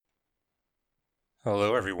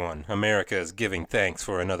Hello, everyone. America is giving thanks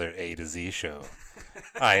for another A to Z show.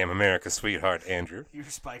 I am America's sweetheart, Andrew. You're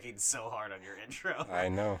spiking so hard on your intro. I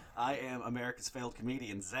know. I am America's failed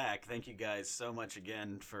comedian, Zach. Thank you guys so much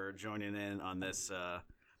again for joining in on this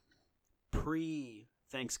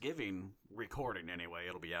pre-Thanksgiving recording. Anyway,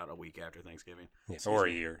 it'll be out a week after Thanksgiving. Yeah, or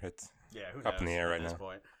a year. It's who up in the knows air at right this now.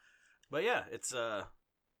 point. But yeah, it's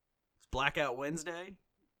Blackout Wednesday.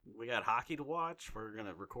 We got hockey to watch. We're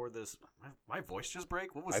gonna record this. My voice just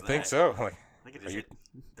break. What was I that? think so. Like, I think it just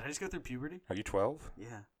did I just go through puberty? are you 12? Yeah.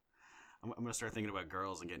 I'm gonna start thinking about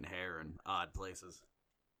girls and getting hair in odd places.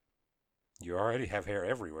 You already have hair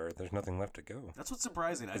everywhere. There's nothing left to go. That's what's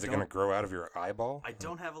surprising. Is it going to grow out of your eyeball? I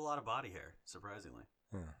don't have a lot of body hair, surprisingly.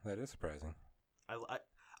 Yeah, that is surprising.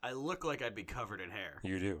 I look like I'd be covered in hair,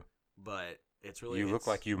 You do. but it's really You look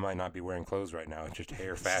like you might not be wearing clothes right now. It's just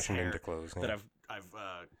hair fashioned hair into clothes. that I've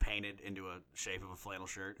painted into a shape of a flannel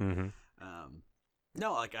shirt. Mm-hmm.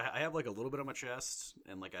 No, like I have like a little bit on my chest,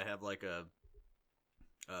 and like I have like a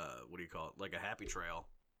what do you call it? Like a happy trail.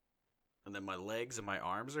 And then my legs and my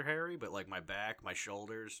arms are hairy, but like my back, my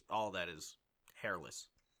shoulders, all that is hairless.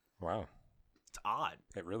 Wow. It's odd.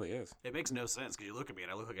 It really is. It makes no sense because you look at me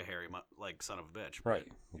and I look like a hairy, like son of a bitch. Right.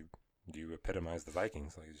 You epitomize the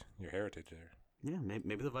Vikings, like your heritage there. Yeah,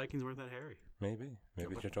 maybe the Vikings weren't that hairy. Maybe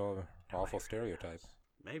it's just all awful stereotypes.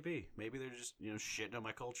 Maybe they're just shitting on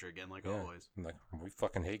my culture again, like Yeah. always. Like, we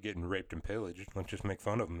fucking hate getting raped and pillaged. Let's just make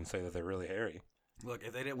fun of them and say that they're really hairy. Look,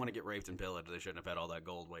 if they didn't want to get raped and pillaged, they shouldn't have had all that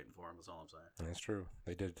gold waiting for them. That's all I'm saying. And it's true.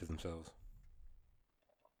 They did it to themselves.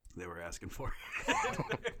 They were asking for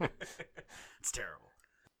it. It's terrible.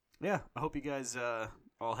 Yeah, I hope you guys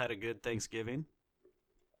all had a good Thanksgiving.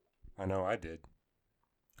 I know I did.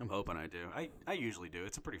 I'm hoping I do. I usually do.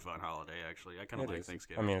 It's a pretty fun holiday, actually. I kind of It like is.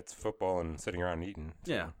 Thanksgiving. I mean, it's football and sitting around eating.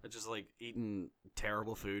 So. Yeah, it's just like eating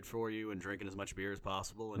terrible food for you and drinking as much beer as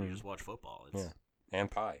possible, and you just watch football. It's, Yeah. And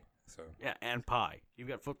pie. So yeah, and pie. You've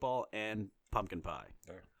got football and pumpkin pie.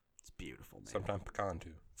 there. It's beautiful, man. Sometimes pecan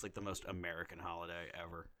too, It's like the most American holiday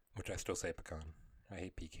ever. which I still say pecan. I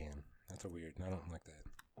hate pecan. That's a weird. I don't like that.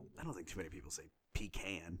 I don't think too many people say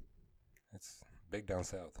pecan. It's big down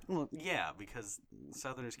south. Well, yeah, because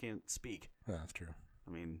Southerners can't speak. Yeah, that's true.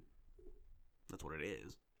 I mean, that's what it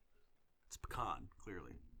is. It's pecan,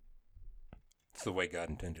 clearly. It's the way God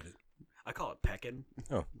intended it. I call it peckin.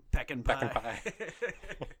 Oh, Peckin pie. Peckin' pie.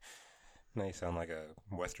 Now you sound like a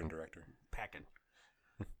Western director. Peckin.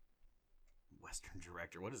 Western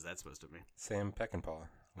director. What is that supposed to mean? Sam Peckinpah.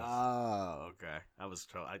 Oh, okay. That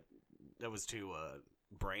was too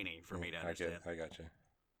brainy for me to understand. I got you.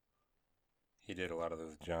 He did a lot of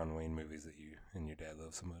those John Wayne movies that you and your dad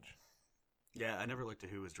love so much. Yeah, I never looked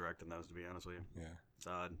at who was directing those, to be honest with you. Yeah. It's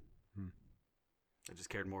odd. Hmm. I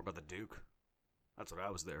just cared more about the Duke. That's what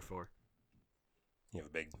I was there for. You have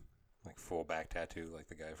a big, like, full back tattoo like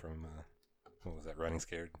the guy from, what was that, Running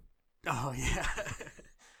Scared? Oh, yeah.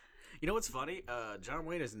 You know what's funny? John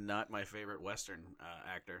Wayne is not my favorite Western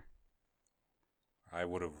actor. I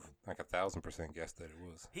would have, like, 1,000% guessed that it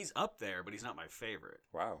was. He's up there, but he's not my favorite.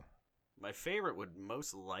 Wow. My favorite would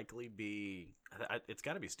most likely be... It's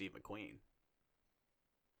got to be Steve McQueen.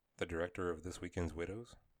 The director of This Weekend's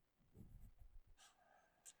Widows?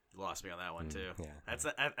 You lost me on that one, too. Yeah.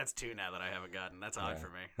 That's two now that I haven't gotten. That's odd for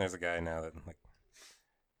me. There's a guy now that, like,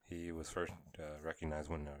 he was first recognized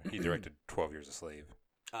when he directed 12 Years a Slave.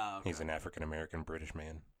 Oh, okay. He's an African-American British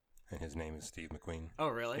man, and his name is Steve McQueen. Oh,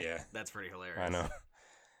 really? Yeah. That's pretty hilarious. I know.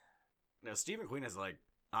 No, Steve McQueen is, like,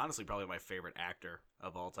 honestly probably my favorite actor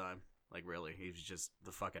of all time. Like, really. He's just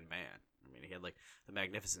the fucking man. I mean, he had, like, The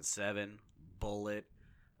Magnificent Seven, Bullet,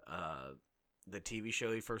 the TV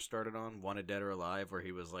show he first started on, Wanted Dead or Alive, where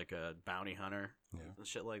he was, like, a bounty hunter and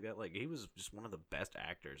shit like that. Like, he was just one of the best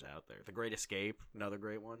actors out there. The Great Escape, another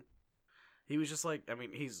great one. He was just, like, I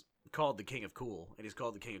mean, he's called the King of Cool, and he's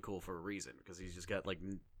called the King of Cool for a reason, because he's just got, like,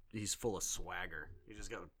 he's full of swagger. He's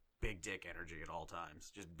just got big dick energy at all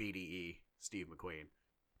times. Just BDE, Steve McQueen.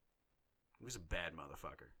 He was a bad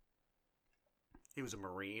motherfucker. He was a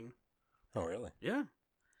Marine. Oh, really? Yeah.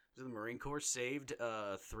 He was in the Marine Corps. Saved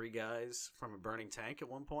 3 guys from a burning tank at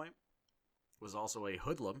one point. Was also a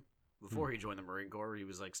hoodlum. Before he joined the Marine Corps, he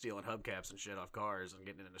was like stealing hubcaps and shit off cars and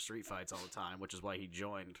getting into street fights all the time, which is why he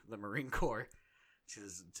joined the Marine Corps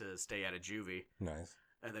to stay out of juvie. Nice.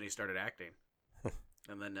 And then he started acting.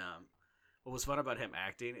 And then what was fun about him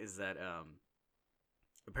acting is that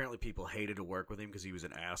apparently people hated to work with him because he was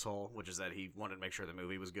an asshole, which is that he wanted to make sure the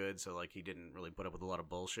movie was good, so like he didn't really put up with a lot of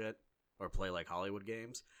bullshit or play like Hollywood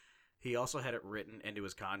games. He also had it written into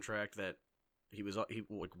his contract that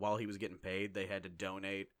while he was getting paid, they had to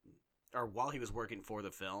donate, or while he was working for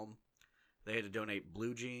the film, They had to donate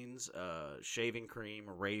blue jeans, shaving cream,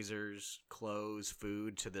 razors, clothes,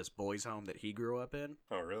 food to this boys' home that he grew up in.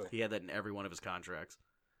 Oh, really? He had that in every one of his contracts.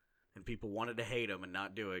 And people wanted to hate him and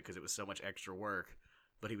not do it because it was so much extra work.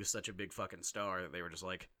 But he was such a big fucking star that they were just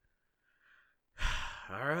like,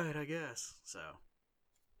 all right, I guess. So,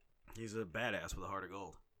 he's a badass with a heart of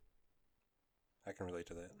gold. I can relate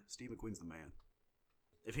to that. Steve McQueen's the man.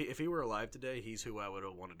 If he were alive today, he's who I would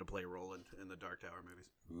have wanted to play Roland in the Dark Tower movies.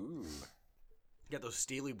 Ooh. He got those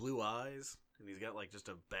steely blue eyes, and he's got like just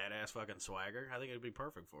a badass fucking swagger. I think it'd be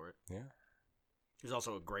perfect for it. Yeah. He's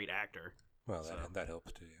also a great actor. Well, So- that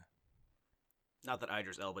helps too, yeah. Not that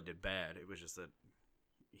Idris Elba did bad. It was just that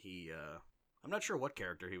he... I'm not sure what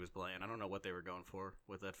character he was playing. I don't know what they were going for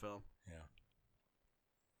with that film. Yeah.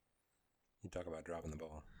 You talk about dropping the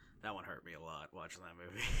ball. That one hurt me a lot, watching that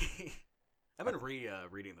movie. I've been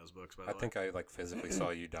reading those books, by the I way. think I physically saw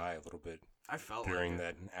you die a little bit I felt during like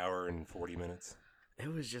it. that hour and 40 minutes.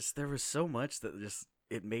 It was just, there was so much that just,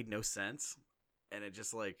 it made no sense. And it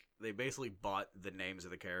just like, they basically bought the names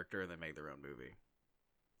of the character and then made their own movie.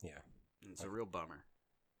 Yeah. And it's a real bummer.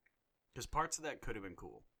 Because parts of that could have been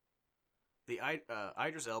cool. The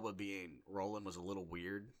Idris Elba being Roland was a little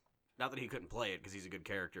weird. Not that he couldn't play it because he's a good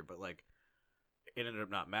character, but like, it ended up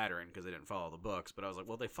not mattering because they didn't follow the books. But I was like,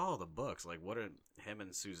 well, they follow the books. Like, what are him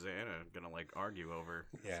and Susanna gonna like argue over?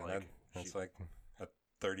 Yeah, It's that's like a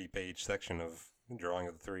 30-page section of drawing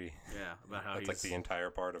of the three. yeah, about how That's like the entire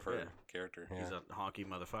part of her yeah. character. Yeah. he's a honky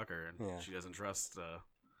motherfucker, and Yeah. she doesn't trust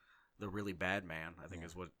the really bad man. I think Yeah.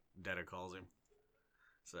 is what Detta calls him.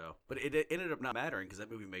 So, but it ended up not mattering because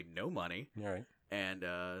that movie made no money, All right. and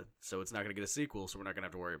so it's not going to get a sequel. So we're not going to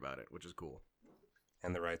have to worry about it, which is cool.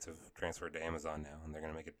 And the rights have transferred to Amazon now, and they're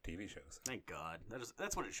going to make it TV shows. Thank God.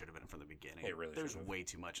 That's what it should have been from the beginning. It really There's should have. way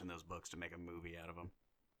too much in those books to make a movie out of them.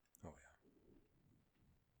 Oh,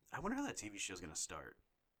 I wonder how that TV show's going to start.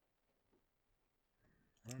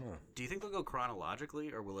 yeah. I don't know. Do you think they'll go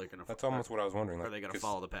chronologically, or will they going to? That's almost what I was wondering. Are they going to 'cause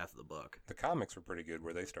follow the path of the book? The comics were pretty good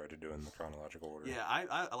where they started doing the chronological order. Yeah,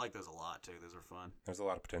 I like those a lot too. Those are fun. There's a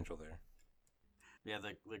lot of potential there. Yeah,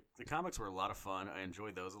 the comics were a lot of fun. I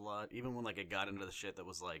enjoyed those a lot. Even when like it got into the shit that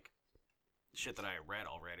was like shit that I had read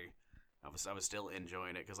already, I was still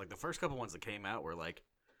enjoying it because like the first couple ones that came out were like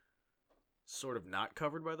sort of not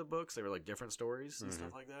covered by the books. They were like different stories and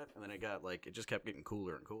stuff like that. And then it just kept getting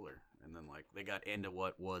cooler and cooler. And then like they got into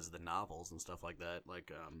what was the novels and stuff like that.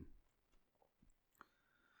 Like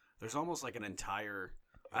there's almost like an entire.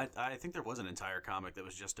 I think there was an entire comic that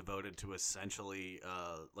was just devoted to essentially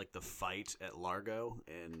like the fight at Largo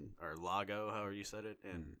or Lago, however you said it,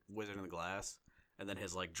 in Wizard of the Glass, and then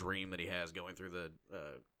his like dream that he has going through the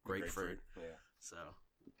grapefruit. Yeah. So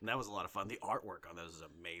that was a lot of fun. The artwork on those is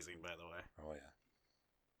amazing, by the way. Oh, yeah.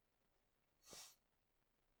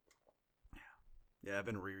 Yeah, I've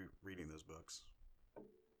been rereading those books.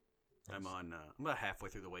 I'm about halfway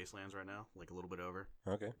through the Wastelands right now, like a little bit over.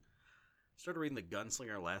 Okay. Started reading The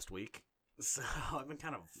Gunslinger last week, so I've been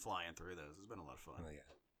kind of flying through those. It's been a lot of fun. Well, yeah.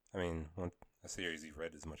 I mean, a series you've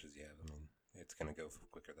read as much as you have, I mean, it's going to go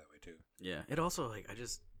quicker that way, too. Yeah, it also, like,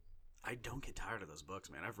 I don't get tired of those books,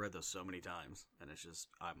 man. I've read those so many times, and it's just,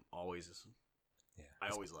 I always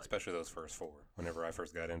like especially those first four. Whenever I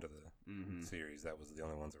first got into the series, that was the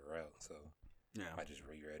only ones that were out, so yeah. I just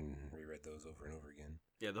reread those over and over again.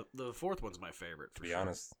 Yeah, the fourth one's my favorite, To be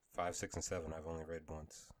honest, 5, 6, and 7 I've only read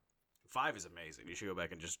once. 5 is amazing. You should go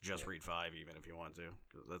back and just read 5 even if you want to.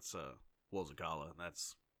 'Cause that's Wolves of Kala, and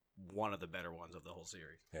that's one of the better ones of the whole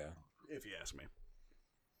series. Yeah. If you ask me.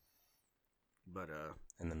 But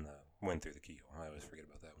And then the Wind Through the Keyhole. I always forget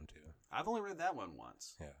about that one, too. I've only read that one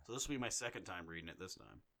once. Yeah. So this will be my second time reading it this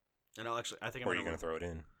time. And I think Or are you going to throw it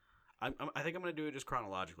in? I think I'm going to do it just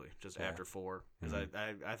chronologically, just Yeah. after 4. Because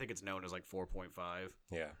I think it's known as like 4.5.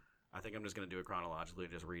 Yeah. I think I'm just going to do it chronologically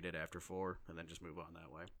and just read it after 4 and then just move on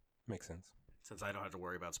that way. Makes sense. Since I don't have to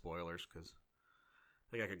worry about spoilers, because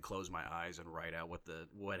I think I can close my eyes and write out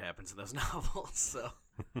what happens in those novels. So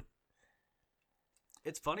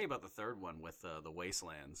it's funny about the third one with the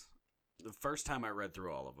Wastelands. The first time I read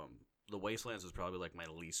through all of them, the Wastelands was probably like my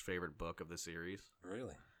least favorite book of the series.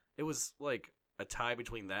 Really? It was like a tie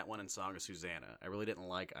between that one and Song of Susanna. I really didn't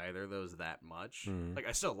like either of those that much. Like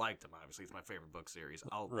I still liked them. Obviously, it's my favorite book series.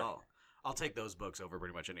 I'll take those books over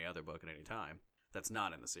pretty much any other book at any time that's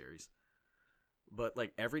not in the series. But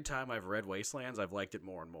like every time I've read Wastelands, I've liked it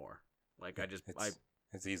more and more. Like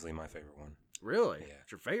it's easily my favorite one. Really? Yeah.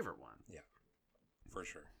 It's your favorite one? Yeah, for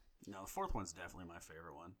sure. No, the fourth one's definitely my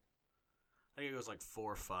favorite one. I think it goes like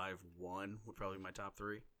 4, 5, 1 would probably be my top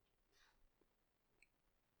 3.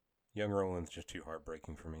 Young Roland's just too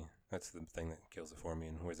heartbreaking for me. That's the thing that kills it for me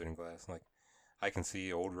in Wizard and Glass. Like, I can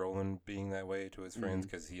see old Roland being that way to his friends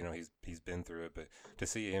because he's been through it. But to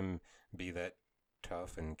see him be that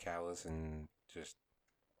tough and callous and just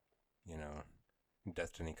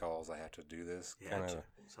destiny calls, I have to do this kind of.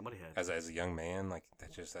 Somebody had as a young man, like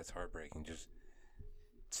that's heartbreaking. Just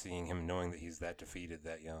seeing him knowing that he's that defeated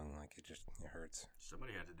that young, like it hurts.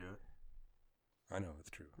 Somebody had to do it. I know, it's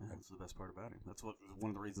true. Yeah, that's the best part about him. That's one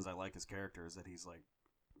of the reasons I like his character is that he's like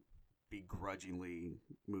begrudgingly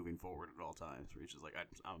moving forward at all times. Where he's just like,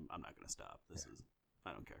 I'm not going to stop.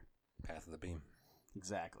 I don't care. Path of the Beam.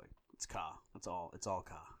 Exactly. It's Ka. It's all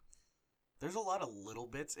Ka. There's a lot of little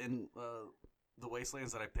bits in the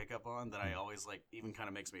Wastelands that I pick up on that I always like, even kind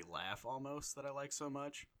of makes me laugh almost, that I like so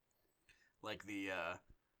much. Like the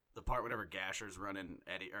part whenever Gasher's running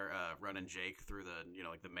running Jake through the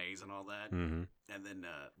like the maze and all that, and then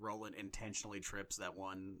Roland intentionally trips that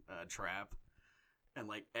one trap, and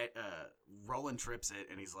like Roland trips it,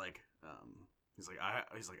 and he's like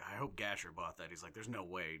I hope Gasher bought that. He's like, there's no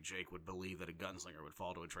way Jake would believe that a gunslinger would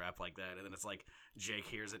fall to a trap like that. And then it's like Jake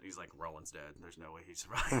hears it, and he's like, Roland's dead. There's no way he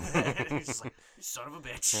survived that. And he's just like, you son of a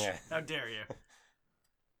bitch! Yeah. How dare you?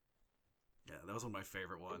 Yeah, that was one of my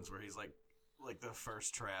favorite ones where he's like the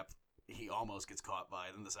first trap he almost gets caught by,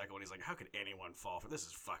 and then the second one he's like, how could anyone fall for this?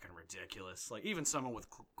 Is fucking ridiculous. Like, even someone with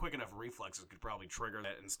quick enough reflexes could probably trigger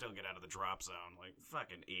that and still get out of the drop zone. Like,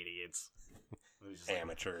 fucking idiots.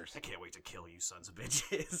 Amateurs. Like, I can't wait to kill you sons of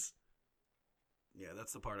bitches. Yeah,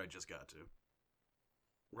 that's the part I just got to.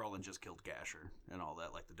 Roland just killed Gasher and all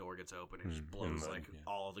that. Like, the door gets open and he just blows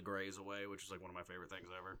all the grays away, which is like one of my favorite things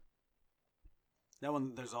ever. That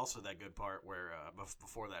one, there's also that good part where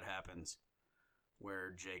before that happens,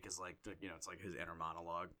 where Jake is like, it's like his inner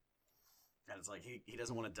monologue. And it's like he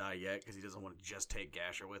doesn't want to die yet because he doesn't want to just take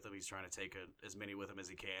Gasher with him. He's trying to take as many with him as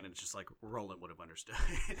he can. And it's just like Roland would have understood.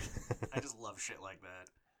 I just love shit like that.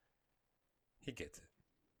 He gets it.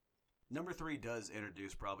 Number 3 does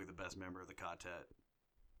introduce probably the best member of the quartet.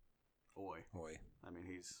 Oi. I mean,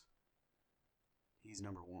 he's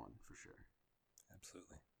number 1 for sure.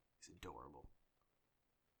 Absolutely. He's adorable.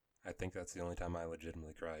 I think that's the only time I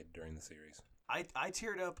legitimately cried during the series. I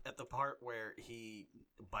teared up at the part where he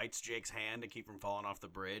bites Jake's hand to keep from falling off the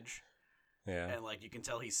bridge. Yeah. And, like, you can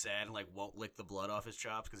tell he's sad and, like, won't lick the blood off his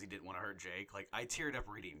chops because he didn't want to hurt Jake. Like, I teared up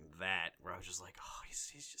reading that, where I was just like, oh,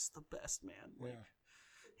 he's just the best, man. Like,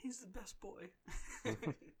 he's the best boy.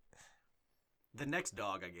 The next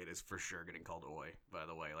dog I get is for sure getting called Oi, by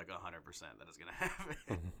the way. Like, 100% that is going to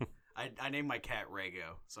happen. I named my cat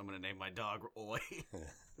Rago, so I'm going to name my dog Oi.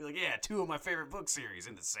 Be like, yeah, 2 of my favorite book series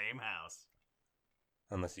in the same house.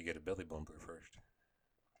 Unless you get a Billy Bumper first.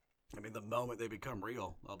 I mean, the moment they become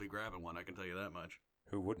real, I'll be grabbing one, I can tell you that much.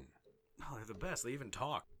 Who wouldn't? Oh, they're the best. They even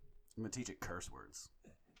talk. I'm going to teach it curse words.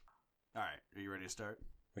 All right, are you ready to start?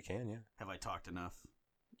 We can, yeah. Have I talked enough?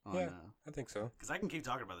 I think so. Because I can keep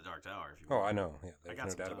talking about the Dark Tower if you want. Oh, I know. Yeah,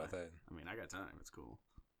 there's no doubt about that. I mean, I got time. It's cool.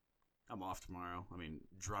 I'm off tomorrow. I mean,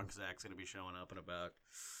 drunk Zach's going to be showing up in about,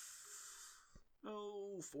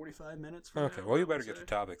 45 minutes from Okay, now, well, you better get to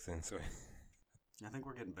topics then. So I think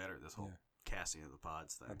we're getting better at this whole casting of the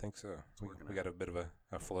pods thing. I think so. We got a bit of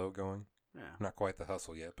a flow going. Yeah. Not quite the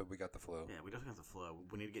hustle yet, but we got the flow. Yeah, we definitely have the flow.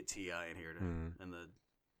 We need to get T.I. in here and the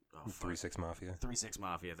 3-6 Mafia. 3-6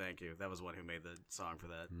 Mafia, thank you. That was one who made the song for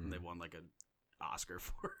that. And they won like an Oscar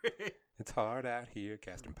for it. It's hard out here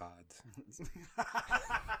casting pods.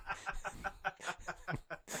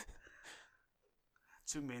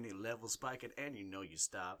 Too many levels spiking, and you know you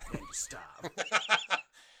stop, and you stop.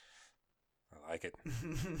 I like it.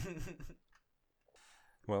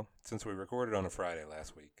 Well, since we recorded on a Friday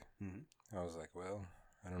last week, I was like, well,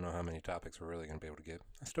 I don't know how many topics we're really going to be able to get.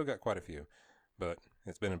 I still got quite a few, but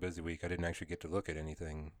it's been a busy week. I didn't actually get to look at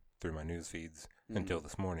anything through my news feeds until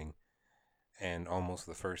this morning. And almost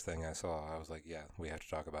the first thing I saw, I was like, yeah, we have to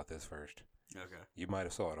talk about this first. Okay. You might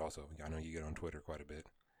have saw it also. I know you get on Twitter quite a bit.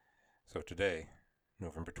 So today,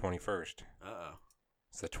 November 21st,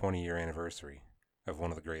 it's the 20-year anniversary of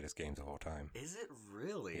one of the greatest games of all time. Is it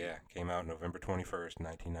really? Yeah, came out November 21st,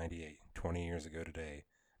 1998, 20 years ago today.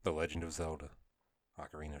 The Legend of Zelda,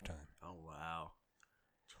 Ocarina of Time. Oh, wow.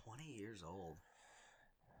 20 years old.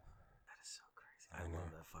 That is so crazy. I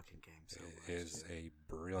love that fucking game so much. It is a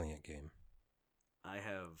brilliant game. I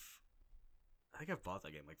think I've bought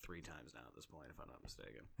that game like 3 times now at this point, if I'm not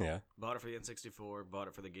mistaken. Yeah? Bought it for the N64, bought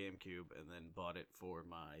it for the GameCube, and then bought it for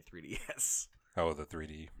my 3DS. Oh, the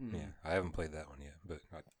 3D. Mm-hmm. Yeah, I haven't played that one yet, but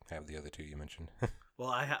I have the other 2 you mentioned. Well,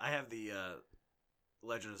 I have the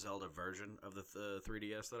Legend of Zelda version of the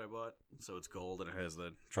 3DS that I bought, so it's gold and it has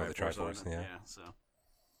the Triforce. Yeah. So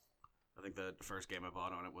I think the first game I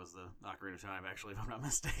bought on it was the Ocarina of Time, actually, if I'm not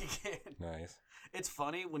mistaken. Nice. It's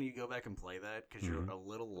funny when you go back and play that because you're a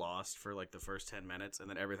little lost for like the first 10 minutes, and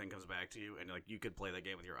then everything comes back to you, and like you could play that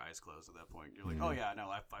game with your eyes closed at that point. You're like, oh yeah, no,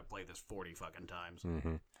 I played this 40 fucking times.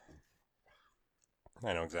 Mm-hmm.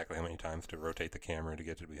 I know exactly how many times to rotate the camera to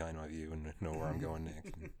get to behind my view and know where I'm going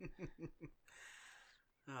next.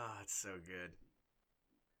 Oh, it's so good.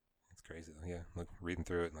 It's crazy though. Yeah, look, reading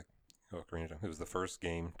through it, like Ocarina of Time. It was the first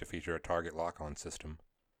game to feature a target lock-on system.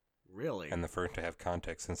 Really? And the first to have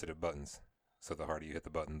context-sensitive buttons. So the harder you hit the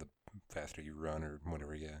button, the faster you run or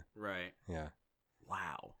whatever, yeah. Right. Yeah.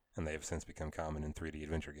 Wow. And they have since become common in 3D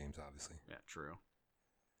adventure games, obviously. Yeah, true.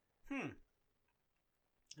 It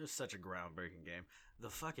was such a groundbreaking game.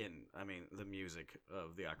 The music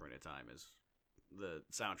of the Ocarina of Time the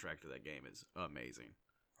soundtrack to that game is amazing.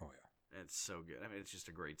 Oh, yeah. It's so good. I mean, it's just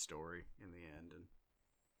a great story in the end. And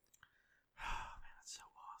oh, man, that's so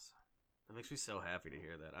awesome. It makes me so happy to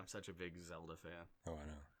hear that. I'm such a big Zelda fan. Oh, I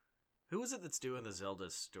know. Who is it that's doing the Zelda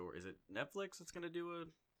story? Is it Netflix that's going to do a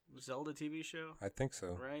Zelda TV show? I think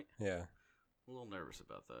so. Right? Yeah. I'm a little nervous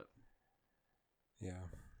about that. Yeah.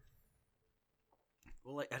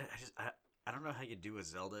 Well, like, I don't know how you do a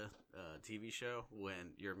Zelda TV show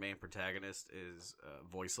when your main protagonist is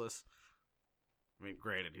voiceless. I mean,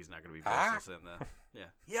 granted, he's not going to be voiceless in the...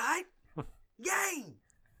 Yeah. Yeah, Yay!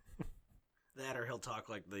 That, or he'll talk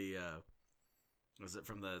like the... was it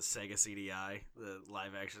from the Sega CDI? The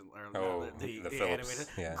live action... Or the Philips, animated...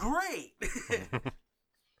 Yeah. Great!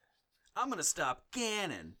 I'm going to stop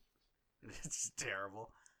Ganon. It's just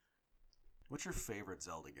terrible. What's your favorite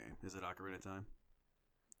Zelda game? Is it Ocarina of Time?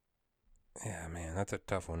 Yeah, man, that's a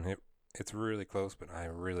tough one. It's really close, but I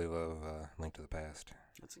really love Link to the Past.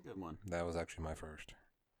 That's a good one. That was actually my first.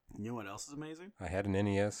 You know what else is amazing? I had an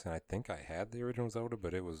NES, and I think I had the original Zelda,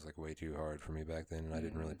 but it was like way too hard for me back then, and I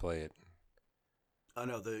didn't really play it. Oh,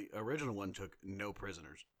 no, the original one took no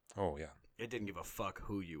prisoners. Oh, yeah. It didn't give a fuck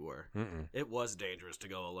who you were. Mm-mm. It was dangerous to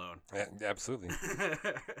go alone. Yeah, absolutely.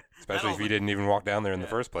 Especially if you didn't even walk down there in the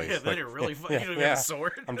first place. Yeah, then you're really fucking. You don't even have a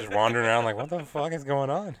sword. I'm just wandering around like, what the fuck is going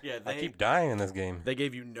on? Yeah, I keep dying in this game. They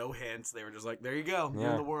gave you no hints. They were just like, there you go. You're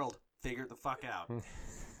in the world. Figure it the fuck out.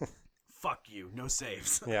 Fuck you. No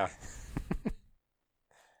saves. Yeah.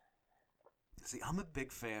 See, I'm a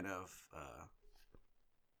big fan of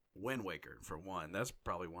Wind Waker, for one. That's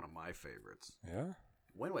probably one of my favorites. Yeah?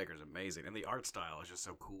 Wind Waker's amazing, and the art style is just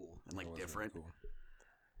so cool and like different. Really cool.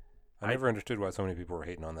 I never understood why so many people were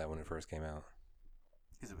hating on that when it first came out.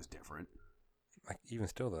 Because it was different. Like even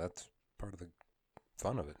still, though, that's part of the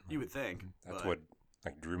fun of it. You would think. That's what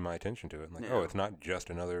like drew my attention to it. Like, oh, it's not just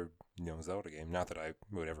another Zelda game. Not that I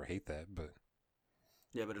would ever hate that, but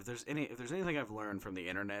yeah. But if there's anything I've learned from the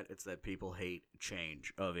internet, it's that people hate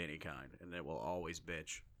change of any kind, and they will always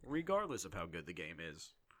bitch, regardless of how good the game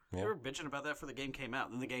is. They were bitching about that before the game came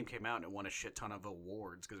out. Then the game came out and it won a shit ton of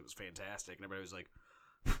awards because it was fantastic. And everybody was like,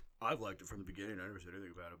 I've liked it from the beginning. I never said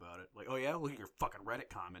anything bad about it. Like, oh yeah? Look at your fucking Reddit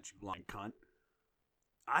comments, you lying cunt.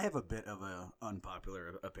 I have a bit of an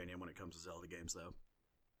unpopular opinion when it comes to Zelda games, though.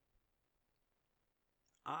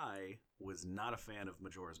 I was not a fan of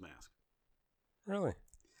Majora's Mask. Really?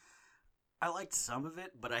 I liked some of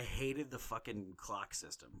it, but I hated the fucking clock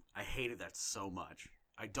system. I hated that so much.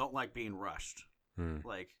 I don't like being rushed.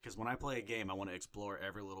 Like, because when I play a game, I want to explore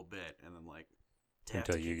every little bit, and then like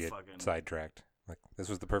until you get sidetracked. Like this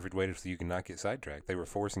was the perfect way so you can not get sidetracked. They were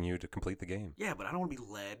forcing you to complete the game. Yeah, but I don't want to be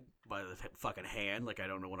led by the fucking hand. Like I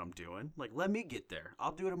don't know what I'm doing. Like let me get there.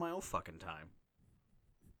 I'll do it in my own fucking time.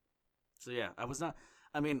 So yeah, I was not.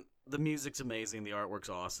 I mean, the music's amazing. The artwork's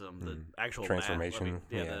awesome. The actual transformation.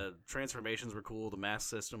 The transformations were cool. The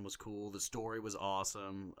mask system was cool. The story was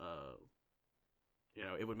awesome.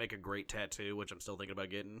 It would make a great tattoo, which I'm still thinking about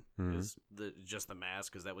getting. Is just the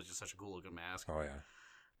mask, because that was just such a cool looking mask. Oh yeah.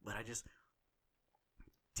 But I just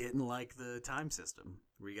didn't like the time system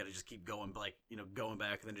where you got to just keep going, like going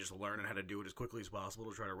back and then just learning how to do it as quickly as possible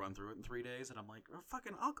to try to run through it in 3 days. And I'm like, oh,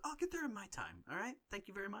 fucking, I'll get there in my time. All right, thank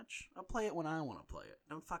you very much. I'll play it when I want to play it.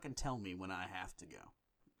 Don't fucking tell me when I have to go.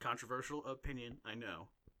 Controversial opinion, I know,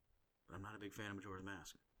 but I'm not a big fan of Majora's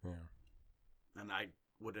Mask. Yeah. And I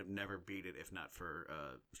would have never beat it if not for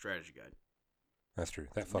Strategy Guide. That's true.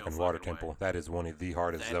 That fucking water temple, that is one of the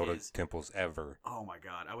hardest Zelda temples ever. Oh my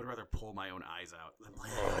god, I would rather pull my own eyes out than play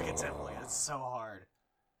the fucking temple. It's so hard.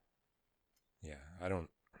 Yeah, I don't...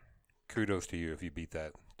 Kudos to you if you beat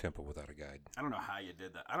that temple without a guide. I don't know how you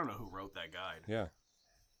did that. I don't know who wrote that guide. Yeah.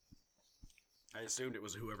 I assumed it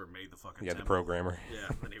was whoever made the fucking temple. Yeah, the programmer. Yeah,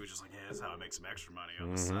 and he was just like, yeah, that's how I make some extra money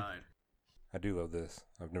on the side. I do love this.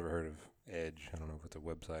 I've never heard of Edge. I don't know if it's a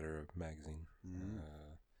website or a magazine.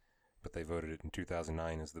 but they voted it in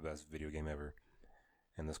 2009 as the best video game ever.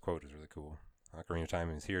 And this quote is really cool. Ocarina of Time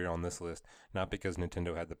is here on this list, not because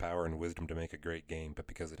Nintendo had the power and wisdom to make a great game, but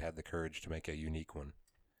because it had the courage to make a unique one.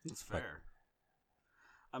 That's fair.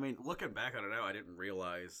 I mean, looking back on it now, I didn't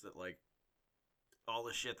realize that, like, all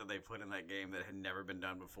the shit that they put in that game that had never been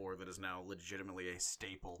done before that is now legitimately a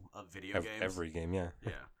staple of video games. Every game, yeah.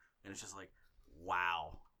 Yeah. And it's just like,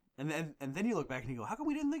 wow. And then you look back and you go, how come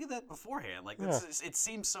we didn't think of that beforehand? Like, it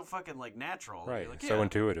seems so fucking, like, natural. Right, like, so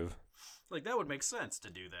intuitive. Like, that would make sense to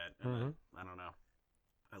do that. And I don't know.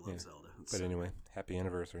 I love Zelda. But anyway, happy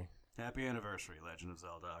anniversary. Happy anniversary, Legend of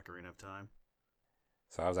Zelda, Ocarina of Time.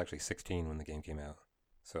 So I was actually 16 when the game came out.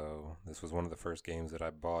 So this was one of the first games that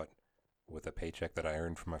I bought with a paycheck that I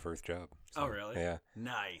earned from my first job. So, oh, really? Yeah.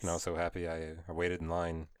 Nice. And I was so happy. I waited in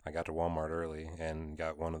line. I got to Walmart early and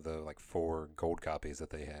got one of the, like, 4 gold copies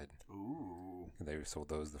that they had. Ooh. They sold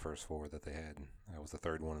those the first 4 that they had. I was the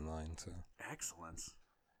 3rd one in line, so. Excellence.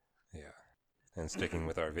 Yeah. And sticking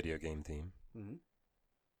with our video game theme, mm-hmm.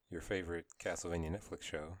 Your favorite Castlevania Netflix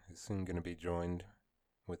show is soon going to be joined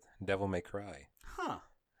with Devil May Cry. Huh.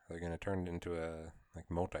 They're going to turn it into a, like,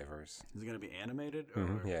 multiverse. Is it going to be animated? Or?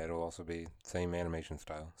 Mm-hmm. Yeah, it'll also be same animation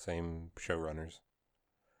style, same showrunners.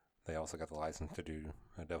 They also got the license to do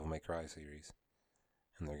a Devil May Cry series.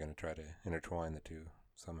 And they're going to try to intertwine the two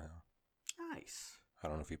somehow. Nice. I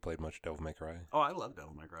don't know if you played much Devil May Cry. Oh, I love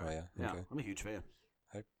Devil May Cry. Oh, yeah? Yeah, Okay. I'm a huge fan.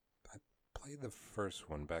 I played the first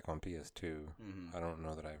one back on PS2. Mm-hmm. I don't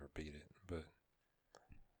know that I ever beat it, but...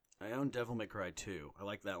 I own Devil May Cry 2. I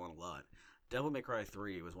like that one a lot. Devil May Cry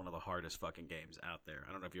 3 was one of the hardest fucking games out there.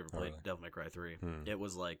 I don't know if you ever played Devil May Cry 3. It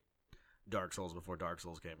was like Dark Souls before Dark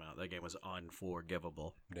Souls came out. That game was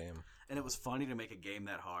unforgivable. Damn. And it was funny to make a game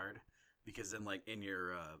that hard because then, like, in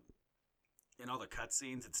your... in all the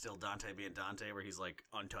cutscenes, it's still Dante being Dante, where he's, like,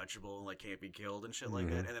 untouchable and, like, can't be killed and shit like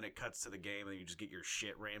that. And then it cuts to the game, and you just get your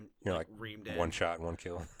shit reamed in. One shot, one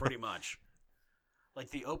kill. Pretty much.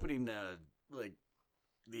 Like, the opening,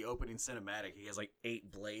 the opening cinematic, he has, like,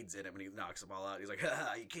 8 blades in him, and he knocks them all out. He's like,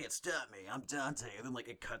 ha, you can't stop me, I'm Dante. And then, like,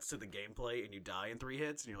 it cuts to the gameplay, and you die in 3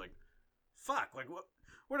 hits, and you're like, fuck, like, what?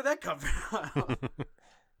 Where did that come from?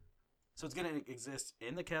 So it's going to exist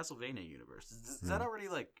in the Castlevania universe. Is that already,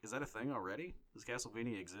 like, is that a thing already? Does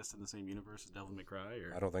Castlevania exist in the same universe as Devil May Cry?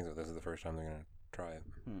 Or? I don't think so. This is the first time they're going to try it.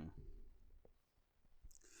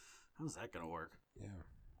 How's that going to work? Yeah.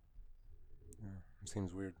 It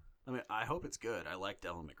seems weird. I mean, I hope it's good. I like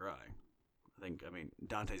Devil May Cry. I mean,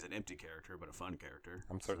 Dante's an empty character, but a fun character.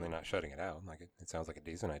 I'm certainly not shutting it out. Like, it sounds like a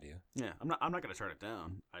decent idea. Yeah, I'm not going to turn it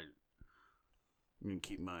down. I'm going to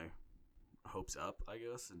keep my hopes up, I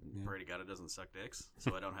guess, and pray to God it doesn't suck dicks,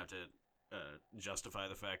 so I don't have to justify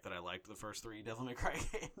the fact that I liked the first 3 Devil May Cry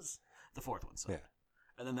games. The 4th one, so. Yeah.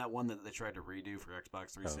 And then that one that they tried to redo for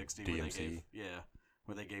Xbox 360,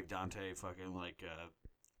 where they gave Dante fucking, like,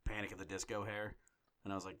 Panic at the Disco hair.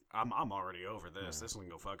 And I was like, I'm already over this. This one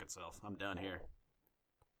can go fuck itself. I'm done here.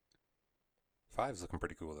 5's looking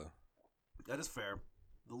pretty cool, though. That is fair.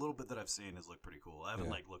 The little bit that I've seen has looked pretty cool. I haven't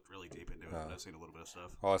looked really deep into it, but I've seen a little bit of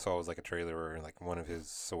stuff. All I saw was like a trailer where like one of his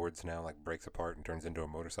swords now like breaks apart and turns into a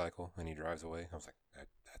motorcycle, and he drives away. I was like,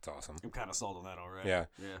 that's awesome. I'm kind of sold on that already. Yeah.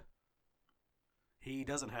 He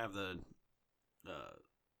doesn't have the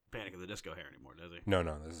Panic at the Disco hair anymore, does he? No.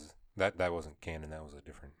 That wasn't canon. That was a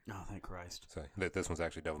different. Oh, thank Christ. So this one's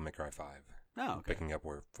actually Devil May Cry 5. Oh, okay. Picking up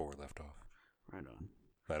where 4 left off. Right on.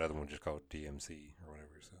 That other one just called DMC or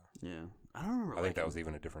whatever. So yeah, I don't remember. I think that was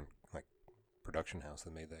even a different like production house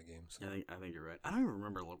that made that game. So. I think you're right. I don't even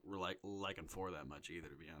remember liking 4 that much either,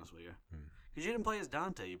 to be honest with you. Because you didn't play as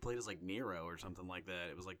Dante. You played as like Nero or something like that.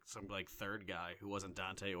 It was like some like third guy who wasn't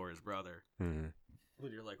Dante or his brother.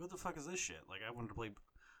 But you're like, what the fuck is this shit? Like, I want to play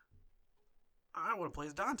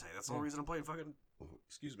as Dante. That's the whole reason I'm playing fucking,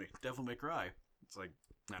 Devil May Cry. It's like,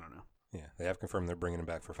 I don't know. Yeah, they have confirmed they're bringing him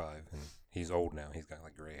back for 5, and he's old now. He's got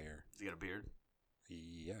like gray hair. Has he got a beard?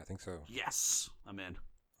 Yeah, I think so. Yes, I'm in.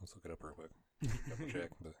 Let's look it up real quick. Double check,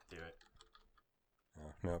 but do it.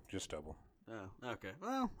 No, just double. Oh, okay.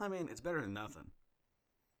 Well, I mean, it's better than nothing.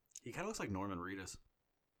 He kind of looks like Norman Reedus.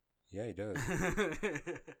 Yeah, he does.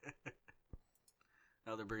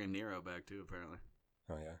 Now they're bringing Nero back too, apparently.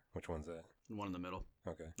 Oh yeah, which one's that? The one in the middle.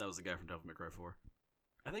 Okay. That was the guy from Devil May Cry 4.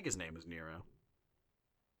 I think his name is Nero.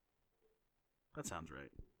 That sounds right.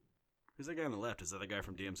 Who's that guy on the left? Is that the guy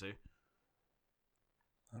from DMC?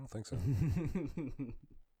 I don't think so.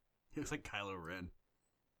 He looks like Kylo Ren.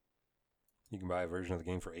 You can buy a version of the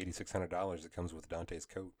game for $8,600 that comes with Dante's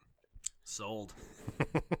coat. Sold.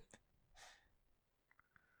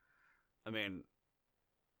 I mean,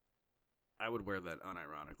 I would wear that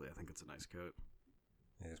unironically. I think it's a nice coat.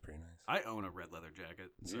 It is pretty nice. I own a red leather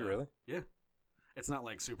jacket. Do you really? Yeah. It's not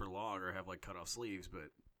like super long or have like cut off sleeves,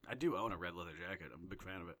 but I do own a red leather jacket. I'm a big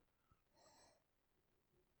fan of it.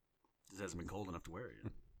 It hasn't been cold enough to wear it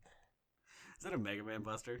yet. Is that a Mega Man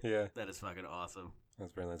Buster? Yeah. That is fucking awesome.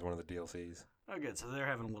 That's apparently one of the DLCs. Oh, good. So they're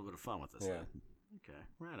having a little bit of fun with this. Yeah. Then. Okay.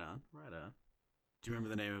 Right on. Right on. Do you remember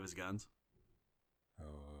the name of his guns?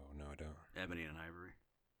 Oh, no, I don't. Ebony and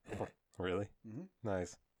Ivory. Really? Mm-hmm.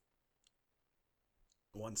 Nice.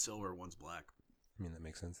 One's silver, one's black. I mean, that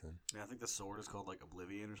makes sense then. Yeah, I think the sword is called like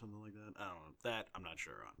Oblivion or something like that. I don't know. That I'm not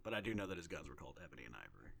sure on. But I do know that his guns were called Ebony and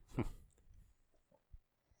Ivory.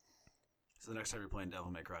 So the next time you're playing Devil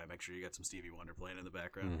May Cry, make sure you got some Stevie Wonder playing in the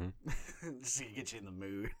background. Just so you get you in the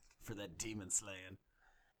mood for that demon slaying.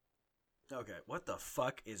 Okay, what the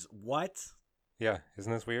fuck is what? Yeah,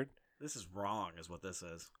 isn't this weird? This is wrong, is what this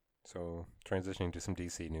is. So, transitioning to some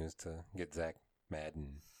DC news to get Zach mad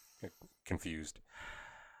and confused.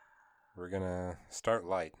 We're gonna start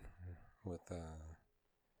light with,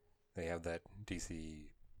 they have that DC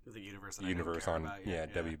The universe on, about,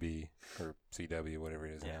 WB or CW, whatever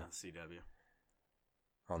it is yeah, now. CW.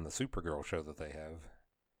 On the Supergirl show that they have.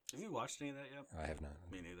 Have you watched any of that yet? I have not.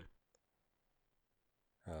 Me neither.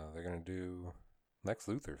 They're going to do Lex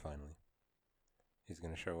Luthor finally. He's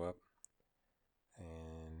going to show up,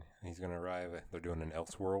 and he's going to arrive. They're doing an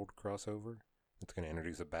Elseworld crossover. It's going to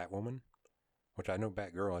introduce a Batwoman, which I know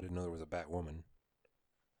Batgirl. I didn't know there was a Batwoman.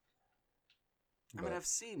 I mean, I've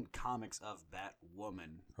seen comics of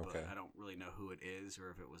Batwoman, but Okay. I don't really know who it is or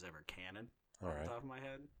if it was ever canon All off right. the top of my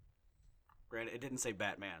head. Granted, it didn't say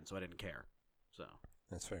Batman, so I didn't care. So,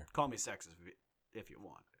 That's fair. call me sexist if you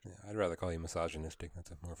want. Yeah, I'd rather call you misogynistic.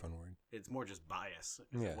 That's a more fun word. It's more just bias.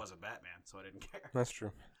 'Cause Yeah. It wasn't Batman, so I didn't care. That's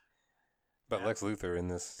true. But Yeah. Lex Luthor in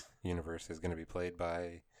this universe is going to be played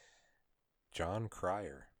by John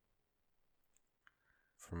Cryer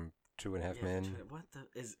from Two and a Half Yeah, Men. what the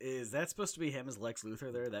is that supposed to be him as Lex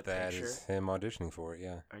Luthor there? That That picture? is him auditioning for it,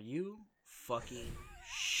 yeah. Are you fucking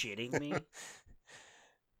shitting me?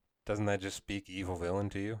 Doesn't that just speak evil villain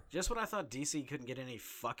to you? Just when I thought DC couldn't get any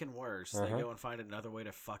fucking worse, they go and find another way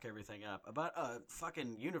to fuck everything up. About a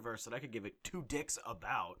fucking universe that I could give it two dicks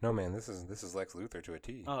about. No, man, this is Lex Luthor to a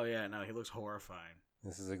T. Oh yeah, no, he looks horrifying.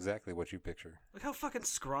 This is exactly what you picture. Look how fucking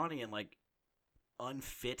scrawny and like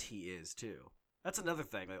unfit he is too. That's another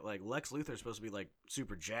thing. Like Lex Luthor's supposed to be like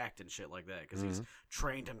super jacked and shit like that because he's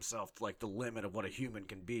trained himself to like the limit of what a human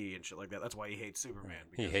can be and shit like that. That's why he hates Superman.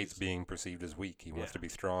 He hates being perceived as weak. He wants to be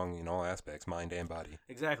strong in all aspects, mind and body.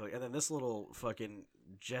 Exactly. And then this little fucking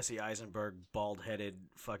Jesse Eisenberg, bald-headed,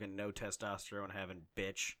 fucking no testosterone having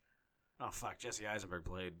bitch. Oh fuck, Jesse Eisenberg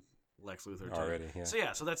played Lex Luthor too. Already,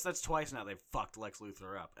 yeah. So that's twice now they've fucked Lex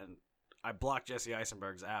Luthor up, and I blocked Jesse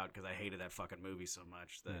Eisenberg's out because I hated that fucking movie so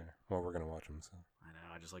much that Well, we're gonna watch him. So I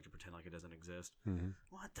know I just like to pretend like it doesn't exist. Mm-hmm.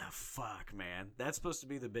 What the fuck, man? That's supposed to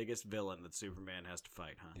be the biggest villain that Superman has to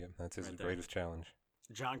fight, huh? Yep, that's his Right there. greatest challenge.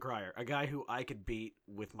 John Cryer, a guy who I could beat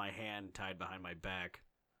with my hand tied behind my back,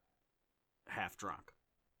 half drunk.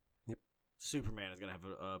 Yep. Superman is gonna have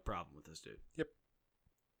a problem with this dude. Yep.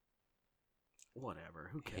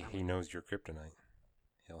 Whatever. Who cares? He knows your kryptonite.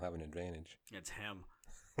 He'll have an advantage. It's him.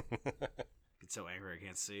 Get so angry I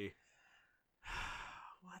can't see.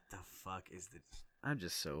 What the fuck is the? I'm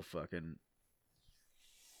just so fucking.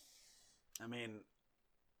 I mean,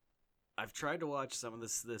 I've tried to watch some of the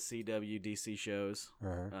CW DC shows.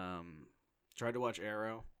 Uh-huh. Tried to watch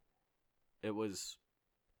Arrow. It was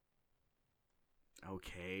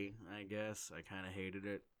okay, I guess. I kind of hated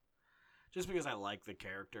it. Just because I like the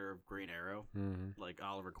character of Green Arrow. Mm-hmm. Like,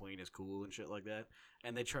 Oliver Queen is cool and shit like that.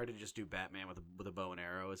 And they tried to just do Batman with a bow and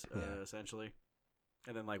arrow, essentially.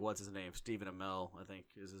 And then, like, what's his name? Stephen Amell, I think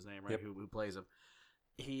is his name, right? Yep. Who plays him.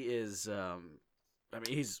 He is, I mean,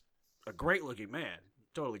 he's a great-looking man.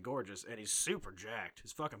 Totally gorgeous. And he's super jacked.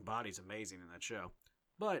 His fucking body's amazing in that show.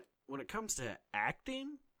 But when it comes to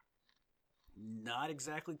acting, not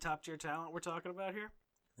exactly top-tier talent we're talking about here.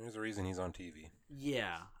 There's a reason he's on TV.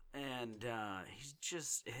 Yeah. And he's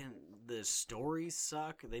just, and the stories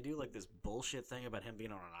suck. They do like this bullshit thing about him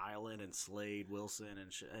being on an island and Slade Wilson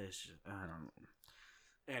and shit. I don't know.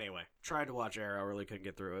 Anyway, tried to watch Arrow, really couldn't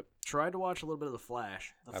get through it. Tried to watch a little bit of The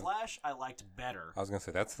Flash. Flash I liked better. I was gonna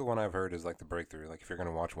say that's the one I've heard is like the breakthrough. Like if you're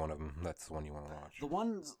gonna watch one of them, that's the one you want to watch. The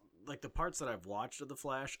ones, like the parts that I've watched of The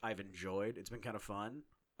Flash, I've enjoyed. It's been kind of fun.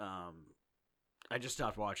 I just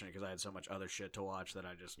stopped watching it because I had so much other shit to watch that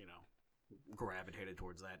I just, gravitated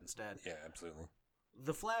towards that instead. Yeah, absolutely.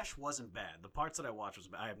 The Flash wasn't bad. The parts that I watched was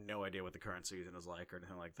bad. I have no idea what the current season is like or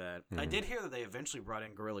anything like that. I did hear that they eventually brought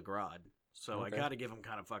in Gorilla Grodd, so I got to give him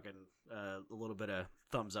kind of fucking a little bit of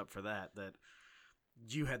thumbs up for that. That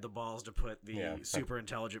you had the balls to put the Yeah, super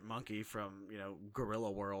intelligent monkey from,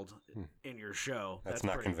 Gorilla World in your show. That's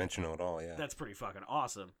not conventional at all, yeah. That's pretty fucking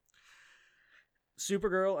awesome.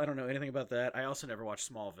 Supergirl, I don't know anything about that. I also never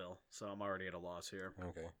watched Smallville, so I'm already at a loss here.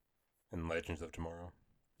 Okay. And Legends of Tomorrow.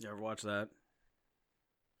 You ever watch that?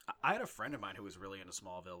 I had a friend of mine who was really into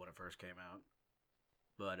Smallville when it first came out,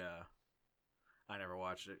 but I never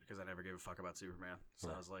watched it because I never gave a fuck about Superman.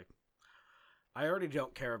 So I was like, I already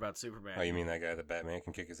don't care about Superman. Oh, you mean that guy that Batman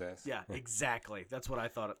can kick his ass? Yeah, exactly. That's what I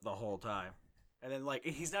thought the whole time. And then,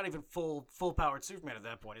 he's not even full-powered Superman at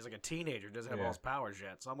that point. He's like a teenager, doesn't have all his powers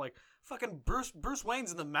yet. So I'm like, fucking Bruce Wayne's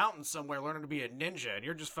in the mountains somewhere learning to be a ninja, and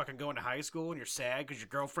you're just fucking going to high school and you're sad because your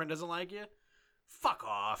girlfriend doesn't like you? Fuck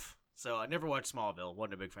off. So I never watched Smallville.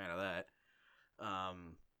 Wasn't a big fan of that.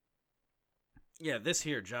 Yeah, this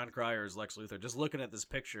here, John Cryer is Lex Luthor. Just looking at this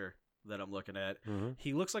picture that I'm looking at,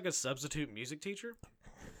 he looks like a substitute music teacher.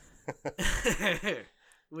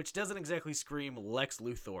 Which doesn't exactly scream Lex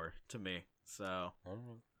Luthor to me. So,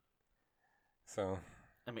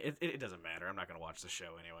 I mean, it doesn't matter. I'm not going to watch the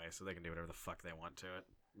show anyway, so they can do whatever the fuck they want to it.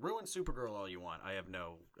 Ruin Supergirl all you want. I have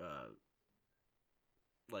no,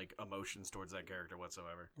 emotions towards that character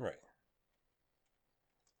whatsoever. Right.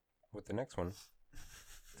 With the next one,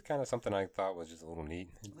 it's kind of something I thought was just a little neat.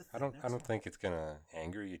 I don't think it's going to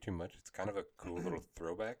anger you too much. It's kind of a cool little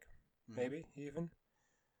throwback, maybe, even.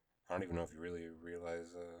 I don't even know if you really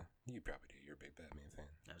realize, you probably do, you're a big Batman fan.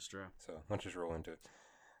 That's true. So let's just roll into it.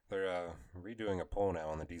 They're redoing a poll now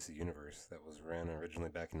on the DC Universe that was ran originally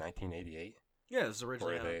back in 1988. Yeah, this is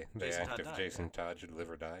originally where they asked if Jason Todd should live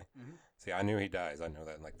or die. Mm-hmm. See, I knew he dies. I know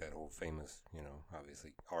that, that whole famous,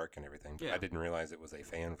 obviously, arc and everything. But I didn't realize it was a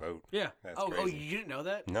fan vote. Yeah. That's crazy. Crazy. You didn't know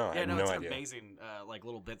that? No, I had no idea. It's an amazing,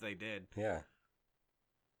 little bit they did. Yeah.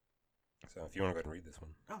 So if you want to go ahead and read this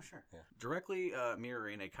one. Oh, sure. Yeah. Directly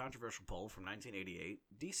mirroring a controversial poll from 1988,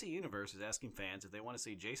 DC Universe is asking fans if they want to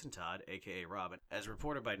see Jason Todd, a.k.a. Robin. As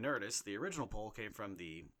reported by Nerdist, the original poll came from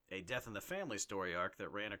A Death in the Family story arc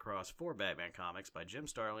that ran across 4 Batman comics by Jim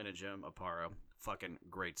Starlin and Jim Aparo. Fucking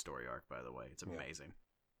great story arc, by the way. It's amazing.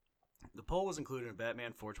 Yeah. The poll was included in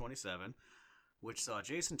Batman 427, which saw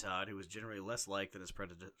Jason Todd, who was generally less liked than his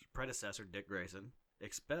predecessor, Dick Grayson,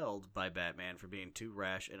 expelled by Batman for being too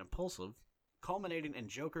rash and impulsive, culminating in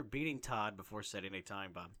Joker beating Todd before setting a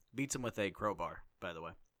time bomb. Beats him with a crowbar, by the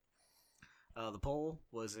way. The poll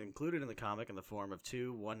was included in the comic in the form of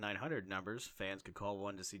 2 1-900 numbers. Fans could call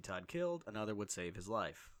one to see Todd killed, another would save his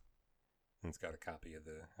life. And it's got a copy of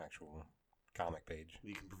the actual comic page.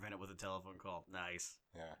 You can prevent it with a telephone call. Nice.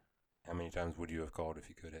 Yeah. How many times would you have called if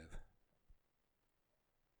you could have?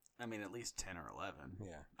 I mean, at least 10 or 11.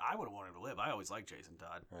 Yeah. I would have wanted to live. I always liked Jason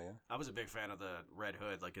Todd. Oh, yeah? I was a big fan of the Red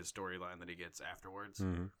Hood, his storyline that he gets afterwards.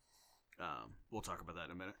 Mm-hmm. We'll talk about that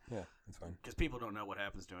in a minute. Yeah, that's fine. Because people don't know what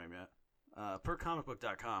happens to him yet. Per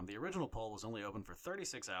comicbook.com, the original poll was only open for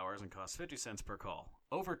 36 hours and cost 50 cents per call.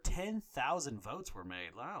 Over 10,000 votes were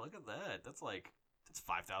made. Wow, look at that. That's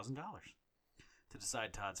 $5,000 to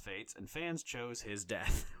decide Todd's fates, and fans chose his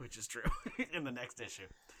death, which is true, in the next issue.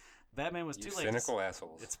 Batman was too late. Cynical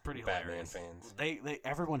assholes. It's pretty Batman hilarious. fans.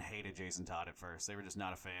 Everyone hated Jason Todd at first. They were just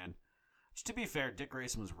not a fan. Which, to be fair, Dick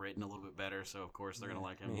Grayson was written a little bit better, so of course they're gonna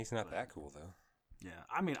like him. I mean, he's not that cool though. Yeah,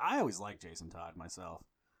 I mean, I always liked Jason Todd myself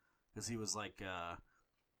because he was if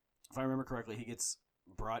I remember correctly, he gets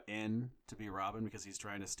brought in to be Robin because he's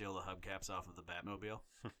trying to steal the hubcaps off of the Batmobile.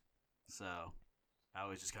 So I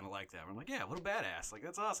always just kind of like that. I'm like, yeah, what a badass!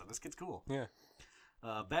 That's awesome. This kid's cool. Yeah.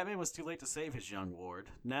 Batman was too late to save his young ward.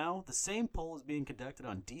 Now, the same poll is being conducted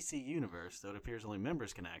on DC Universe, though it appears only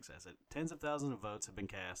members can access it. Tens of thousands of votes have been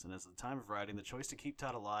cast, and at the time of writing, the choice to keep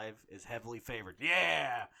Todd alive is heavily favored.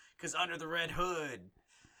 Yeah! Because under the Red Hood!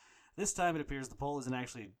 This time, it appears the poll isn't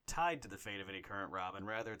actually tied to the fate of any current Robin.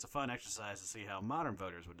 Rather, it's a fun exercise to see how modern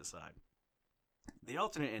voters would decide. The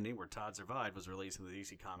alternate ending, where Todd survived, was released in the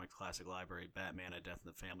DC Comics Classic Library Batman: A Death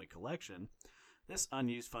in the Family collection. This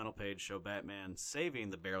unused final page showed Batman saving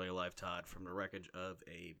the barely alive Todd from the wreckage of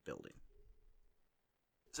a building.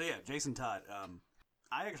 So yeah, Jason Todd.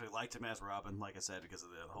 I actually liked him as Robin, like I said, because of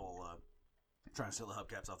the whole trying to steal the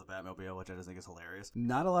hubcaps off the Batmobile, which I just think is hilarious.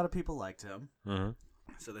 Not a lot of people liked him,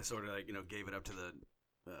 so they sort of gave it up to the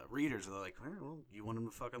readers. And they're like, well, you want him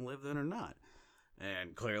to fucking live then or not?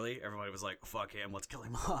 And clearly, everybody was like, fuck him, let's kill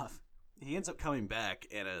him off. He ends up coming back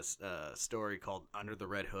in a story called Under the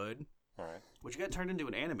Red Hood. All right. Which got turned into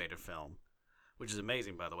an animated film, which is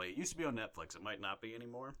amazing, by the way. It used to be on Netflix. It might not be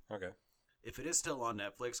anymore. Okay. If it is still on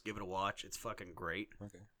Netflix, give it a watch. It's fucking great.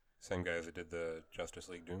 Okay. Same guys that did the Justice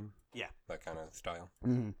League Doom? Yeah. That kind of style?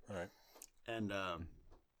 Mm-hmm. All right. And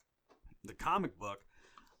the comic book,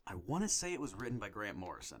 I want to say it was written by Grant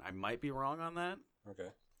Morrison. I might be wrong on that. Okay.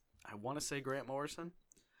 I want to say Grant Morrison.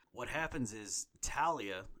 What happens is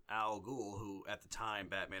Talia al Ghul, who at the time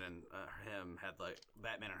Batman and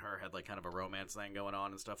her had like kind of a romance thing going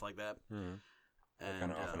on and stuff like that. Mm-hmm.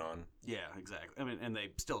 Kind of off and on. Yeah, exactly. I mean, and they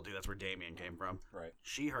still do. That's where Damian came from. Right.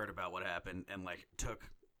 She heard about what happened and like took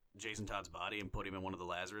Jason Todd's body and put him in one of the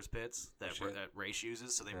Lazarus pits that Ra's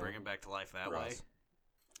uses, so they bring him back to life that way.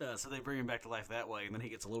 So they bring him back to life that way, and then he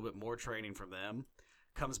gets a little bit more training from them.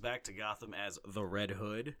 Comes back to Gotham as the Red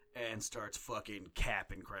Hood and starts fucking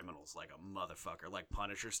capping criminals like a motherfucker, like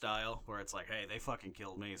Punisher style, where it's like, hey, they fucking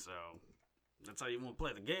killed me, so that's how you want to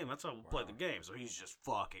play the game. That's how we'll play the game. So he's just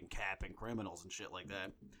fucking capping criminals and shit like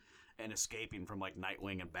that, and escaping from like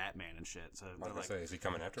Nightwing and Batman and shit. So I was gonna say, is he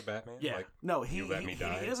coming after Batman? Yeah, like, no, he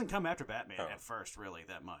doesn't come after Batman at first, really,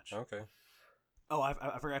 that much. Okay. Oh, I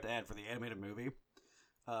forgot to add for the animated movie,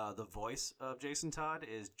 the voice of Jason Todd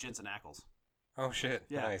is Jensen Ackles. Oh shit!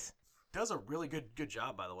 Yeah. Nice. Does a really good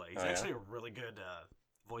job, by the way. He's actually a really good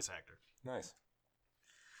voice actor. Nice.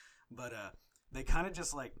 But they kind of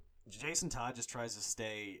just like Jason Todd just tries to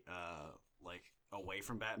stay like away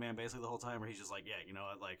from Batman basically the whole time. Where he's just like, yeah, you know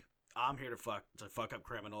what, like I'm here to fuck up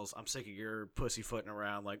criminals. I'm sick of your pussyfooting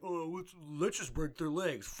around like, oh, let's just break their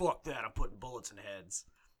legs. Fuck that. I'm putting bullets in heads.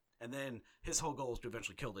 And then his whole goal is to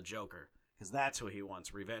eventually kill the Joker. Because that's who he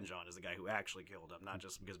wants revenge on, is the guy who actually killed him, not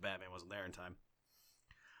just because Batman wasn't there in time.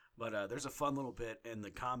 But there's a fun little bit in the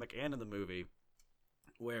comic and in the movie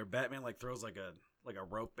where Batman like throws like a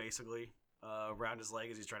rope basically around his leg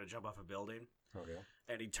as he's trying to jump off a building. Okay.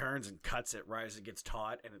 And he turns and cuts it right as it gets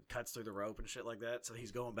taut, and it cuts through the rope and shit like that. So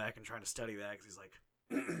he's going back and trying to study that because he's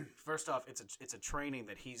like, first off, it's a training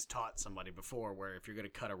that he's taught somebody before, where if you're going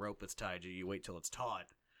to cut a rope that's tied to you, you wait till it's taut.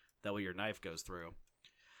 That way your knife goes through.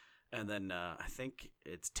 And then I think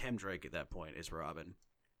it's Tim Drake at that point is Robin. And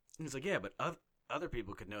he's like, yeah, but other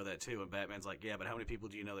people could know that too. And Batman's like, yeah, but how many people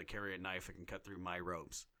do you know that carry a knife that can cut through my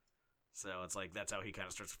ropes? So it's like that's how he kind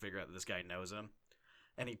of starts to figure out that this guy knows him.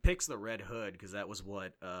 And he picks the Red Hood because that was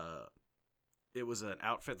what it was an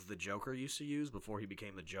outfit that the Joker used to use before he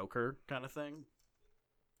became the Joker kind of thing.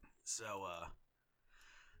 So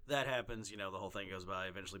that happens. You know, the whole thing goes by.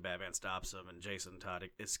 Eventually Batman stops him and Jason Todd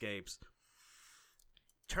escapes.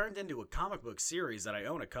 Turned into a comic book series that I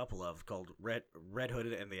own a couple of called Red Hood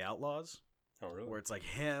and the Outlaws. Oh, really? Where it's like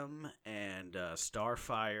him and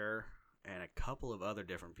Starfire and a couple of other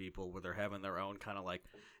different people where they're having their own kind of like,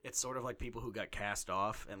 it's sort of like people who got cast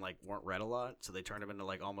off and like weren't read a lot, so they turned them into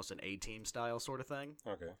like almost an A-Team style sort of thing.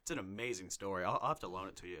 Okay. It's an amazing story. I'll have to loan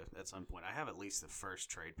it to you at some point. I have at least the first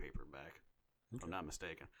trade paperback, if I'm not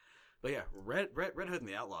mistaken. But yeah, Red Hood and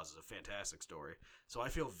the Outlaws is a fantastic story. So I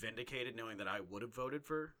feel vindicated knowing that I would have voted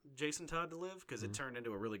for Jason Todd to live because it turned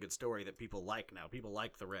into a really good story that people like now. People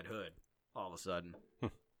like the Red Hood all of a sudden. All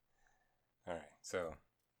right, so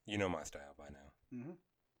you know my style by now. Mm-hmm.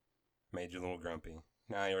 Made you a little grumpy.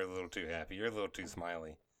 Now you're a little too happy. You're a little too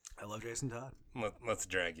smiley. I love Jason Todd. Let's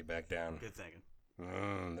drag you back down. Good thinking.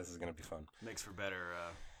 This is going to be fun. Makes for better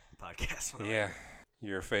podcasts. Yeah.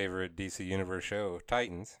 Your favorite DC Universe show,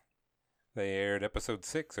 Titans. They aired episode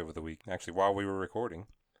 6 over the week, actually, while we were recording.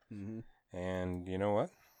 Mm-hmm. And you know what?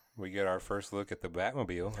 We get our first look at the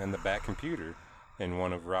Batmobile and the Batcomputer in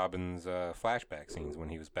one of Robin's flashback scenes when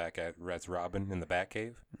he was back as Robin in the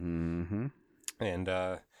Batcave. Mm-hmm. And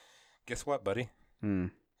guess what, buddy?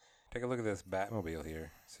 Mm. Take a look at this Batmobile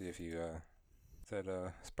here. See if you does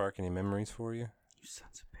that spark any memories for you? You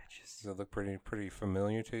sons of bitches. Does it look pretty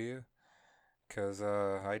familiar to you? Because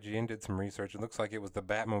IGN did some research. It looks like it was the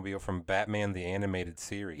Batmobile from Batman the Animated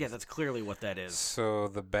Series. Yeah, that's clearly what that is. So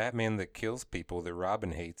the Batman that kills people that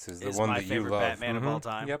Robin hates is the one that you love. Is my favorite Batman of all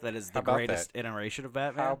time. Yep. That is the greatest iteration of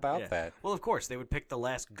Batman. How about that? Well, of course, they would pick the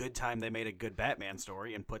last good time they made a good Batman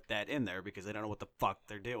story and put that in there because they don't know what the fuck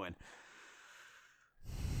they're doing.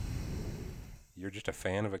 You're just a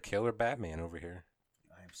fan of a killer Batman over here.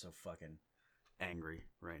 I am so fucking angry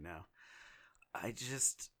right now. I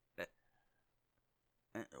just...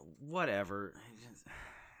 whatever.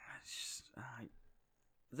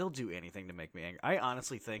 They'll do anything to make me angry. I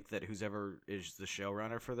honestly think that whoever is the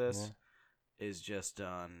showrunner for this is just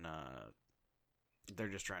on... they're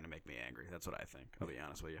just trying to make me angry. That's what I think. I'll be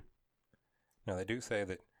honest with you. Now, they do say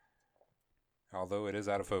that although it is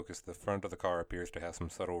out of focus, the front of the car appears to have some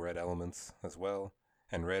subtle red elements as well.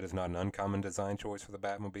 And red is not an uncommon design choice for the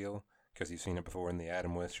Batmobile, because you've seen it before in the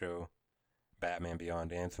Adam West show, Batman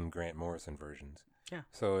Beyond, and some Grant Morrison versions. Yeah.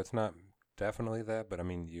 So it's not definitely that, but I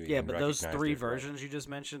mean, you Yeah, even but those recognized three it, right? versions you just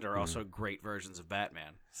mentioned are also great versions of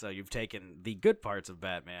Batman. So you've taken the good parts of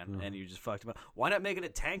Batman and you just fucked him up. Why not make it a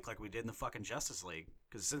tank like we did in the fucking Justice League?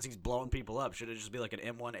 Because since he's blowing people up, should it just be like an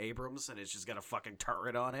M1 Abrams and it's just got a fucking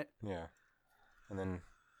turret on it? Yeah. And then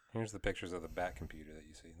here's the pictures of the Bat computer that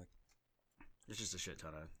you see. Like, It's just a shit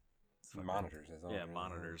ton of fucking monitors. Is all Yeah, really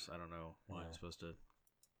monitors. I don't know why I'm supposed to.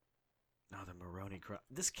 No, the Maroni crop.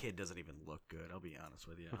 This kid doesn't even look good. I'll be honest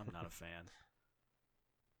with you. I'm not a fan.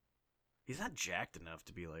 He's not jacked enough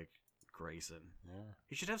to be like Grayson. Yeah.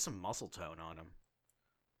 He should have some muscle tone on him.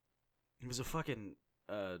 He was a fucking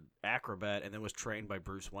acrobat and then was trained by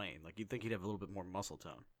Bruce Wayne. Like, you'd think he'd have a little bit more muscle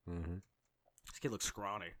tone. Mm-hmm. This kid looks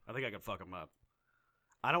scrawny. I think I could fuck him up.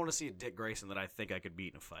 I don't want to see a Dick Grayson that I think I could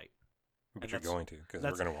beat in a fight. But And you're that's- going to, because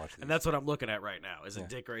we're going to watch these. And that's what I'm looking at right now, is a Yeah.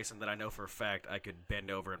 Dick Grayson that I know for a fact I could bend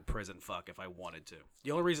over and prison fuck if I wanted to.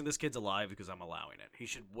 The only reason this kid's alive is because I'm allowing it. He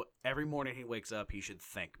should, every morning he wakes up, he should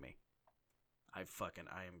thank me. I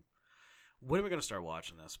am... When are we going to start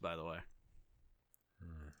watching this, by the way?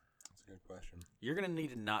 That's a good question. You're going to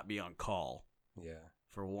need to not be on call, Yeah,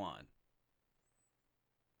 for one.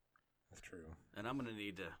 that's true. And I'm going to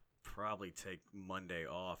need to probably take Monday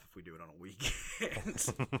off if we do it on a weekend.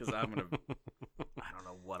 Because I'm going to... I don't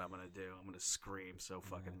know what I'm going to do. I'm going to scream so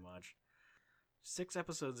fucking much. 6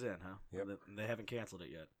 episodes in, huh? Yep. They haven't canceled it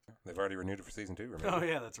yet. They've already renewed it for season 2, remember? Oh,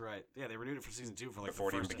 yeah, that's right. Yeah, they renewed it for season 2 for like Before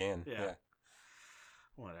the it even first began. Yeah.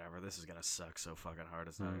 Whatever. This is going to suck so fucking hard.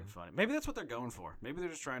 It's not even funny. Maybe that's what they're going for. Maybe they're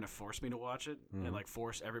just trying to force me to watch it and like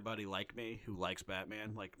force everybody like me who likes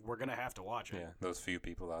Batman. Like, we're going to have to watch it. Yeah, those few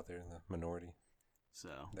people out there, the minority, So,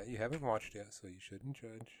 that you haven't watched yet, so you shouldn't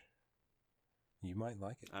judge. You might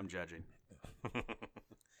like it. I'm judging.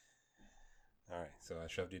 All right, so I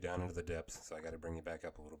shoved you down into the depths, so I got to bring you back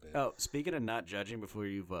up a little bit. Oh, speaking of not judging before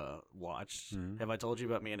you've watched, have I told you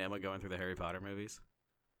about me and Emma going through the Harry Potter movies?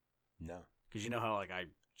 No, Because you know how like I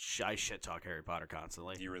shit talk Harry Potter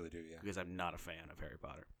constantly you really do, yeah. because I'm not a fan of Harry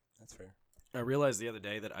Potter. That's fair. I realized the other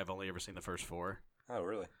day that I've only ever seen the first 4. Oh,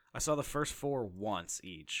 really? I saw the first 4 once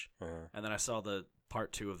each, Uh-huh. and then I saw the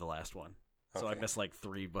part 2 of the last one. So I Okay. missed like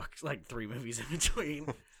 3 books, like 3 movies in between.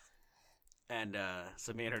 And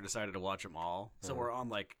so me and her decided to watch them all. So we're on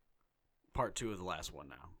like part 2 of the last one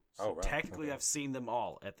now. So Oh, right. technically, Okay. I've seen them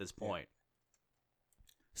all at this point.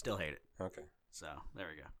 Still hate it. Okay. So there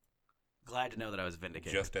we go. Glad to know that I was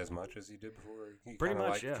vindicated. Just as much as you did before? You Pretty kinda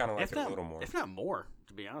much, yeah. Kind of like if it not, a little more. If not more,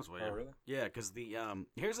 to be honest with you. Oh, really? Yeah, because the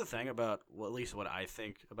here's the thing about, well, at least what I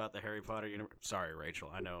think about the Harry Potter universe. Sorry,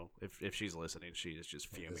 Rachel. I know if she's listening, she is just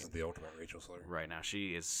fuming This is the ultimate Rachel slur. right now.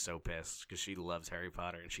 She is so pissed because she loves Harry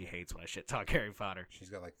Potter and she hates when I shit talk Harry Potter. She's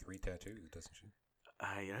got like 3 tattoos, doesn't she?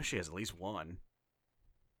 You know she has at least one.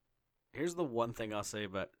 Here's the one thing I'll say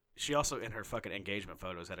about. She also, in her fucking engagement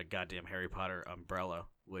photos, had a goddamn Harry Potter umbrella,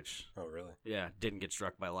 which, Oh, really? yeah, didn't get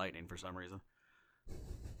struck by lightning for some reason.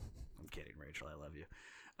 I'm kidding, Rachel. I love you.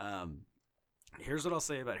 Here's what I'll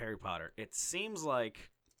say about Harry Potter. It seems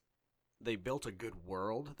like they built a good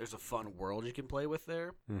world. There's a fun world you can play with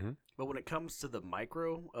there. Mm-hmm. But when it comes to the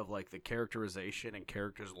micro of, like, the characterization and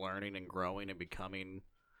characters learning and growing and becoming,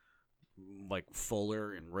 like,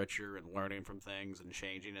 fuller and richer and learning from things and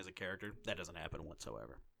changing as a character, that doesn't happen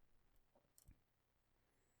whatsoever.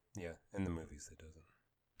 Yeah, in the movies it doesn't.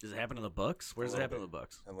 Does it happen in the books? Where does it happen in the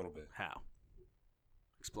books? A little bit. How?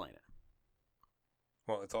 Explain it.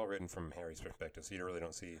 Well, it's all written from Harry's perspective, so you really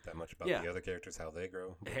don't see that much about Yeah. the other characters, how they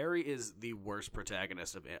grow. Harry is the worst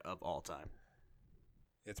protagonist of all time.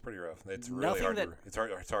 It's pretty rough. It's Nothing really hard. that-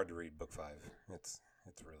 It's hard to read book 5. It's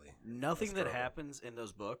really Nothing that struggle. happens in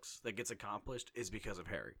those books that gets accomplished is because of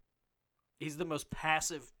Harry. He's the most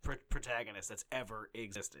passive protagonist that's ever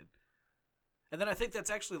existed. And then I think that's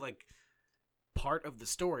actually, like, part of the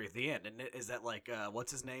story at the end. And is that, like,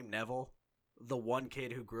 what's his name? Neville? The one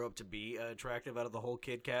kid who grew up to be attractive out of the whole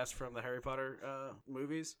kid cast from the Harry Potter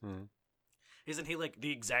movies? Mhm. Isn't he, like,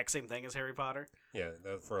 the exact same thing as Harry Potter? Yeah.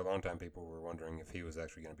 For a long time, people were wondering if he was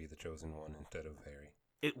actually going to be the chosen one instead of Harry.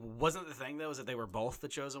 It wasn't the thing, though, is that they were both the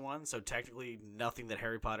chosen one, so technically nothing that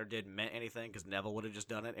Harry Potter did meant anything, because Neville would have just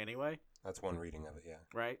done it anyway, That's one reading of it. Yeah.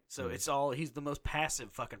 right? So it's all, he's the most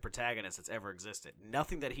passive fucking protagonist that's ever existed.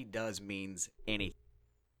 Nothing that he does means anything.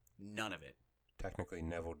 None of it. Technically,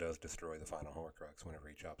 Neville does destroy the final Horcrux whenever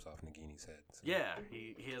he chops off Nagini's head. So. Yeah,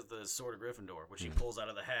 he has the Sword of Gryffindor, which he pulls out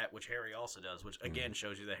of the hat, which Harry also does, which again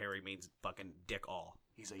shows you that Harry means fucking dick all.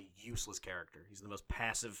 He's a useless character. He's the most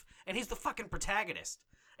passive, and he's the fucking protagonist.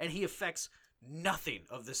 And he affects nothing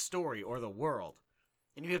of the story or the world.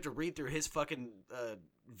 And you have to read through his fucking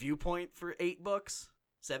viewpoint for 8 books?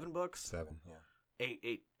 7 books? 7,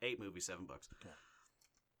 yeah. 8 movies, 7 books. Yeah.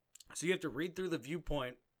 So you have to read through the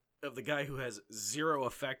viewpoint of the guy who has zero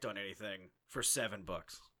effect on anything for 7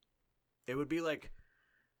 books. It would be like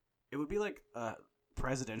a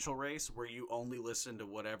presidential race where you only listen to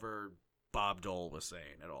whatever Bob Dole was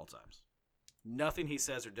saying at all times. Nothing he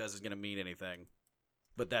says or does is going to mean anything,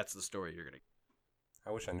 but that's the story you're going to.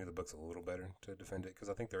 I wish I knew the books a little better to defend it, because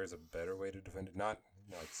I think there is a better way to defend it. Not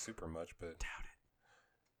like super much, but Doubt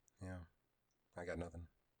it. yeah, I got nothing.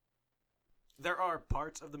 There are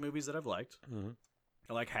parts of the movies that I've liked. Mm-hmm.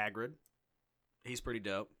 I like Hagrid. He's pretty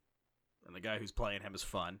dope. And the guy who's playing him is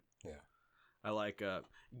fun. Yeah. I like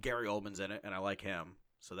Gary Oldman's in it, and I like him,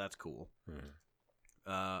 so that's cool. Mm-hmm.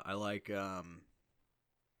 I like...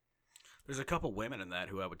 there's a couple women in that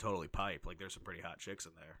who I would totally pipe. Like, there's some pretty hot chicks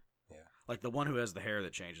in there. Yeah. Like, the one who has the hair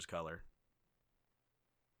that changes color.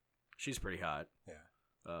 She's pretty hot.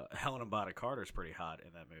 Yeah. Helena Bonham Carter's pretty hot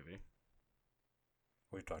in that movie.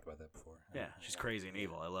 We've talked about that before. Yeah, she's crazy and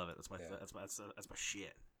evil. I love it. That's my Yeah. that's my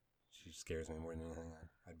shit. She scares me more than anything.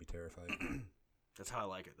 I'd be terrified. That's how I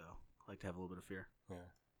like it, though. I like to have a little bit of fear. Yeah.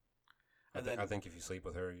 I think if you sleep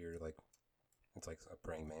with her, you're like, it's like a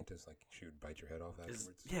praying mantis. Like, she would bite your head off afterwards.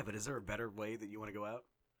 But is there a better way that you want to go out?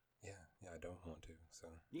 Yeah, I don't want to. So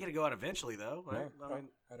You got to go out eventually, though. Right? no,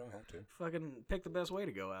 I don't have to. Fucking pick the best way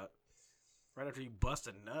to go out. Right after you bust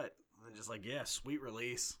a nut, and then just like, yeah, sweet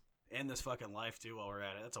release. End this fucking life too while we're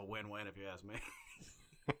at it. That's a win-win if you ask me.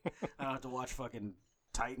 I don't have to watch fucking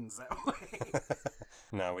Titans that way.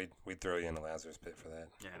 No, we'd throw you in the Lazarus pit for that.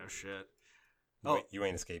 Yeah, no shit. You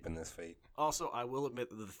ain't escaping this fate. Also, I will admit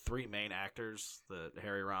that the 3 main actors, the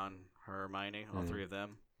Harry, Ron, Hermione, all 3 of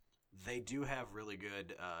them, they do have really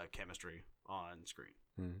good chemistry on screen.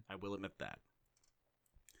 Mm-hmm. I will admit that.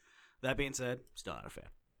 That being said, still not a fan.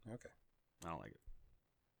 Okay. I don't like it.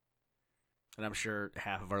 And I'm sure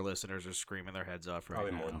half of our listeners are screaming their heads off right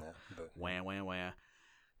Probably now. more than that. But Wah, wah, wah.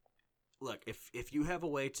 Look, if you have a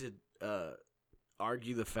way to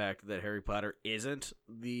argue the fact that Harry Potter isn't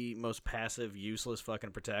the most passive, useless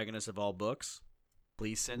fucking protagonist of all books,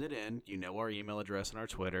 please send it in. You know our email address and our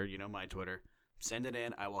Twitter. You know my Twitter. Send it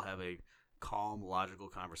in. I will have a calm, logical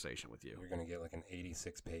conversation with you. you're going to get like an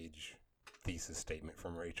 86-page thesis statement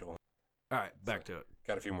from Rachel. All right, back to it.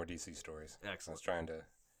 Got a few more DC stories. I Excellent. was trying to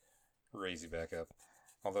raise you back up.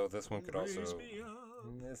 Although this one could also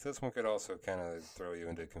kind of throw you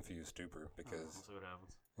into confused stupor, because We'll see what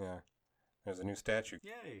happens. yeah, there's a new statue.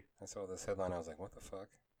 Yay. I saw this headline. I was like, what the fuck?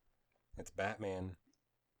 It's Batman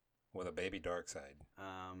with a baby Darkseid.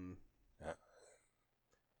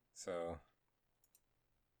 So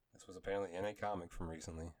this was apparently in a comic from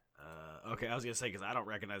recently. Okay, I was gonna say because I don't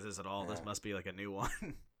recognize this at all. Yeah. This must be like a new one.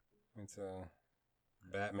 It's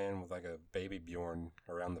Batman with like a baby Bjorn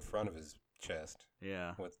around the front of his chest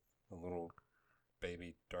Yeah. with a little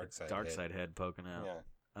baby Darkseid Darkseid head poking out.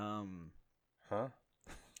 Yeah. Huh?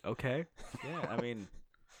 Okay. Yeah, I mean,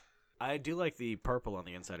 I do like the purple on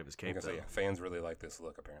the inside of his cape, though. Yeah, fans really like this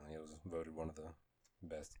look, apparently. It was voted one of the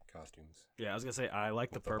best costumes. Yeah, I was going to say, I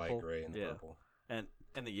like the With purple. light gray and the yeah. purple. And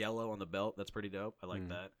the yellow on the belt, that's pretty dope. I like Mhm.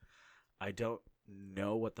 that. I don't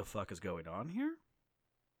know what the fuck is going on here.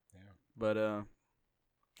 Yeah. But,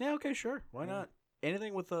 yeah, okay, sure. Why Yeah. not?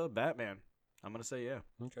 Anything with Batman, I'm going to say yeah.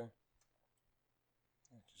 Okay.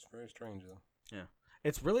 It's just very strange, though.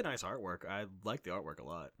 It's really nice artwork. I like the artwork a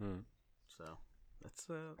lot. Mm. So, that's,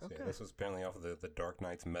 So, okay. yeah, this was apparently off of the Dark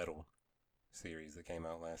Knight's Metal series that came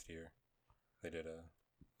out last year. They did a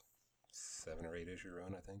 7 or 8 issue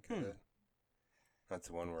run, I think. Of it. That's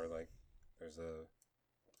the one where, like, there's a...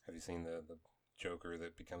 Have you seen the Joker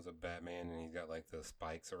that becomes a Batman and he's got, like, the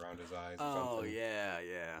spikes around his eyes or Oh, something? yeah.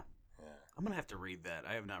 Yeah. I'm going to have to read that.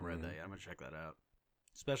 I have not read that yet. I'm going to check that out.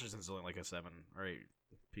 Especially since it's only like a 7 or 8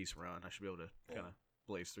 piece run. I should be able to kind of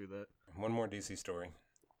blaze through that. One more DC story.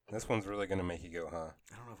 This one's really going to make you go, huh?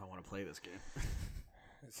 I don't know if I want to play this game.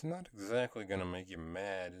 It's not exactly going to make you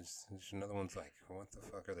mad. It's another one's like, what the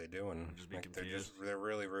fuck are they doing? I'm just being like, confused. They're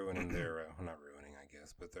really ruining their, not ruining, I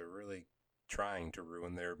guess, but they're really trying to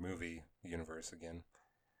ruin their movie universe again.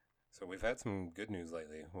 So we've had some good news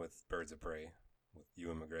lately with Birds of Prey, with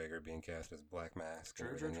Ewan McGregor being cast as Black Mask. and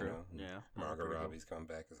everything, you know, and Yeah. Margot Pretty cool. Robbie's coming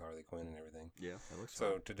back as Harley Quinn and everything. Yeah, that looks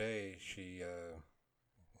So today she,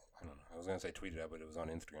 I don't know, I was going to say tweeted out, but it was on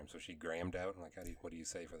Instagram. So she grammed out. Like, what do you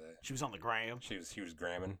say for that? She was on the gram. She was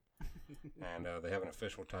gramming. And they have an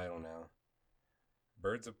official title now.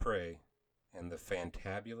 Birds of Prey and the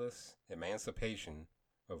Fantabulous Emancipation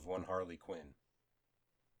of One Harley Quinn.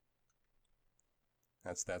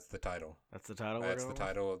 That's the title. That's the title? That's the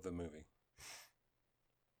title of the movie.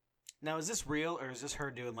 Now, is this real, or is this her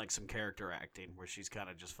doing, like, some character acting where she's kind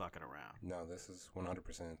of just fucking around? No, this is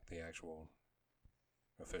 100% the actual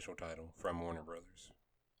official title from Warner Brothers.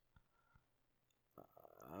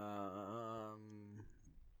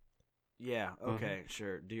 Yeah, okay,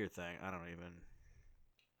 sure. Do your thing. I don't even...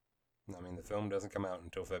 I mean, the film doesn't come out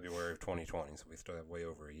until February of 2020, so we still have way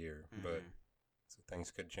over a year. But so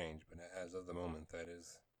things could change. But as of the moment,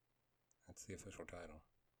 that's the official title.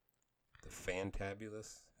 The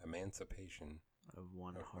Fantabulous Emancipation of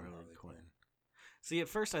One Harley Quinn. See, at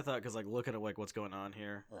first I thought, because like looking at like what's going on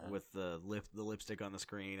here with the lipstick on the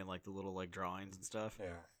screen and like the little like drawings and stuff. Yeah.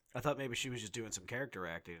 I thought maybe she was just doing some character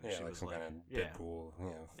acting. Yeah, she like was some like, kind of Deadpool.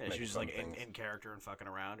 Yeah, she was just like in character and fucking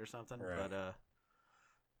around or something. Right. But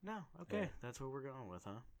no, okay, that's what we're going with,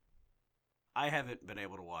 huh? I haven't been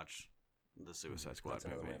able to watch the Suicide Squad That's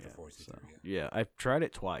another movie one yet, to force you so. through, Yeah, I've tried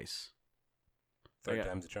it twice. Third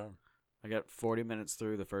time's a charm. I got 40 minutes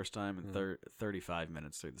through the first time and 35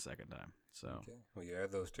 minutes through the second time. So okay. Well, you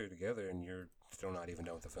add those two together, and you're still not even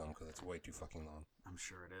done with the film because it's way too fucking long. I'm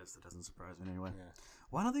sure it is. That doesn't surprise me anyway. Yeah.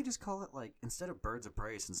 Why don't they just call it, like, instead of Birds of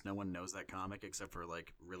Prey, since no one knows that comic except for,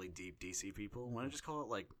 like, really deep DC people, why don't they just call it,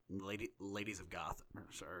 like, Ladies of Gotham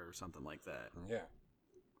or something like that? Yeah.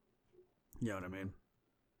 You know what I mean?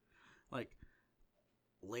 Like,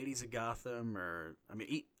 Ladies of Gotham, or, I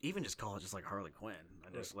mean, even just call it just, like, Harley Quinn.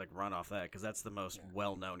 And just, like, run off that, because that's the most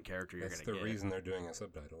well-known character you're going to get. That's the reason they're doing a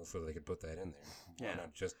subtitle, so they could put that in there. Why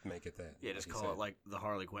not just make it that? Yeah, just call it, like, the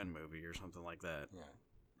Harley Quinn movie or something like that. Yeah.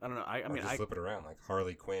 I don't know. I mean, just flip it around, like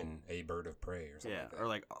Harley Quinn, a Bird of Prey, or something. Yeah, like that. or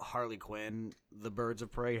like Harley Quinn, the Birds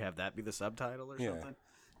of Prey. Have that be the subtitle or something.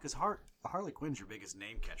 Because Harley Quinn's your biggest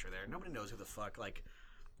name catcher there. Nobody knows who the fuck like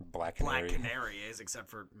Black Canary is except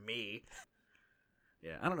for me.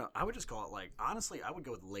 Yeah, I don't know. I would just call it like honestly, I would go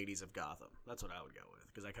with Ladies of Gotham. That's what I would go with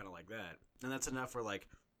because I kind of like that, and that's enough for like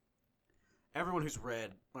everyone who's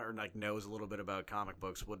read or like knows a little bit about comic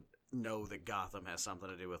books would know that Gotham has something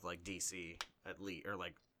to do with like DC at least, or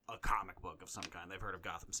like a comic book of some kind. They've heard of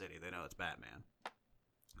Gotham City. They know it's Batman.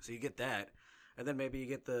 So you get that, and then maybe you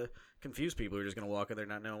get the confused people who are just going to walk in there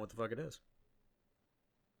not knowing what the fuck it is.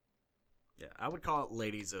 Yeah, I would call it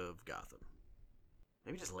Ladies of Gotham.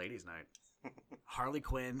 Maybe just Ladies Night. Harley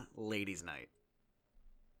Quinn, Ladies Night.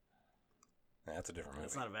 That's a different movie.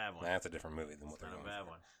 That's not a bad one. That's a different movie than what they're going for. Not a bad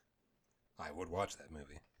one. I would watch that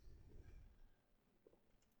movie.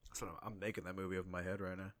 That's what I'm making that movie over my head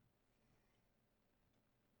right now.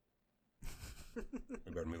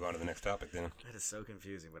 We better move on to the next topic then. That is so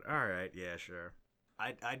confusing, but all right, yeah, sure.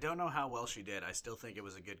 I don't know how well she did. I still think it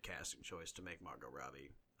was a good casting choice to make Margot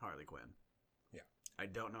Robbie Harley Quinn. Yeah. I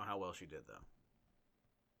don't know how well she did, though.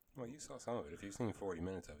 Well, you saw some of it. If you've seen 40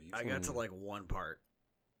 minutes of it, I got to, like, one part,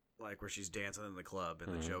 like, where she's dancing in the club,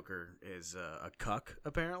 and the Joker is a cuck,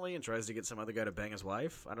 apparently, and tries to get some other guy to bang his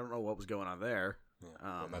wife. I don't know what was going on there. Yeah.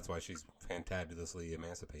 Well, that's why she's fantabulously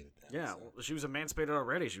emancipated now. Yeah, so. well, she was emancipated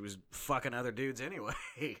already. She was fucking other dudes anyway.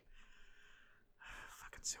 Fucking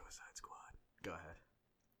Suicide Squad. Go ahead.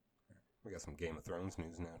 We got some Game of Thrones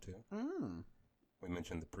news now, too. We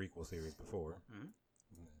mentioned the prequel series before.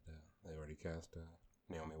 That they already cast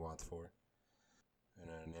Naomi Watts for. In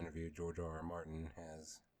an interview, George R.R. Martin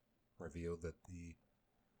has revealed that the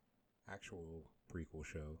actual prequel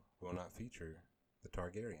show will not feature the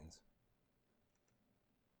Targaryens.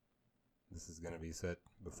 This is going to be set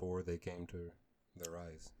before they came to their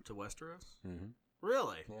rise. To Westeros? Mm-hmm.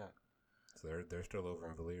 Really? Yeah. So they're still over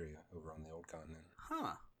in Valyria, over on the old continent.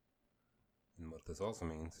 Huh. And what this also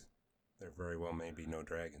means, there very well may be no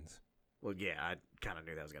dragons. Well, yeah, I kind of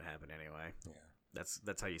knew that was going to happen anyway. Yeah.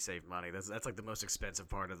 That's how you save money. That's like the most expensive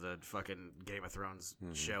part of the fucking Game of Thrones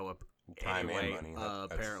show up. Time anyway, and money.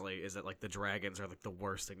 Apparently, is that like the dragons are like the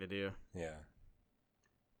worst thing to do. Yeah.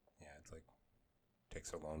 Yeah, it's like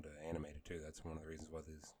takes so long to animate it too. That's one of the reasons why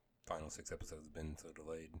these final 6 episodes have been so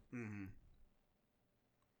delayed.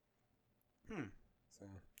 So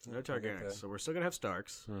no Targaryens. So we're still gonna have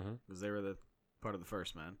Starks because they were the part of the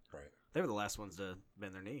first man. Right. They were the last ones to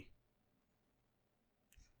bend their knee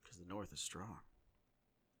because the North is strong.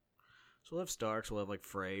 So we'll have Starks. We'll have like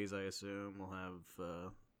Freys, I assume. We'll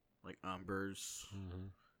have like Umbers.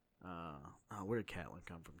 Where did Catelyn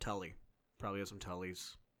come from? Tully. Probably have some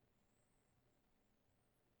Tullys.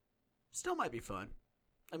 Still might be fun.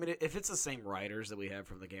 I mean, if it's the same writers that we have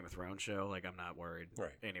from the Game of Thrones show, like, I'm not worried.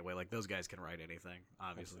 Right. Anyway, like, those guys can write anything,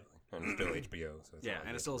 obviously. Absolutely. And it's still HBO. So yeah,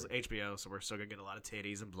 and it's still HBO, so we're still going to get a lot of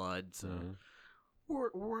titties and blood, so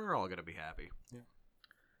we're all going to be happy. Yeah.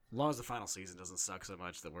 As long as the final season doesn't suck so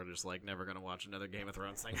much that we're just, like, never going to watch another Game of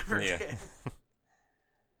Thrones thing ever again.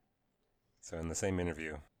 So in the same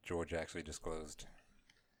interview, George actually disclosed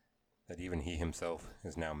that even he himself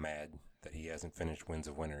is now mad that he hasn't finished Winds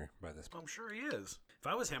of Winter by this point. I'm sure he is. If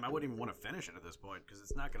I was him, I wouldn't even want to finish it at this point because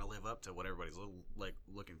it's not going to live up to what everybody's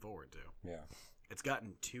looking forward to. Yeah. It's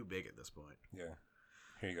gotten too big at this point. Yeah.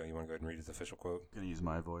 Here you go. You want to go ahead and read his official quote? Gonna use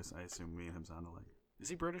my voice. I assume me and him sound alike. Is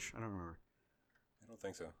he British? I don't remember. I don't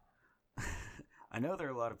think so. I know there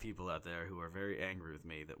are a lot of people out there who are very angry with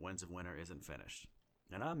me that Winds of Winter isn't finished.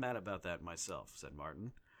 And I'm mad about that myself, said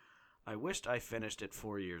Martin. I wished I finished it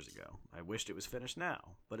 4 years ago. I wished it was finished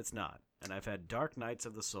now, but it's not. And I've had dark nights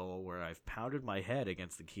of the soul where I've pounded my head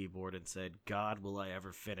against the keyboard and said, God, will I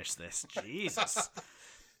ever finish this? Jesus.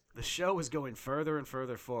 The show is going further and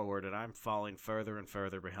further forward, and I'm falling further and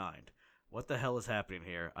further behind. What the hell is happening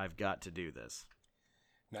here? I've got to do this.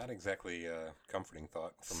 Not exactly a comforting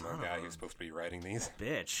thought from a guy who's supposed to be writing these.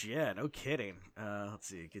 Bitch, yeah, no kidding. Let's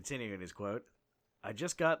see, continuing his quote. I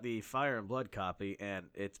just got the Fire and Blood copy, and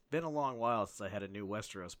it's been a long while since I had a new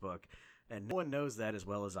Westeros book, and no one knows that as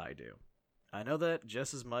well as I do. I know that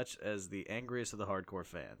just as much as the angriest of the hardcore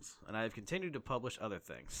fans, and I have continued to publish other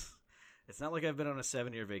things. It's not like I've been on a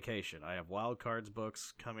 7-year vacation. I have Wild Cards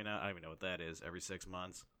books coming out, I don't even know what that is, every 6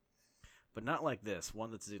 months. But not like this,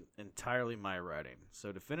 one that's entirely my writing.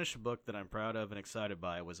 So to finish a book that I'm proud of and excited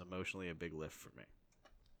by was emotionally a big lift for me.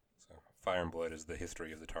 So Fire and Blood is the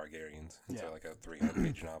history of the Targaryens. It's like a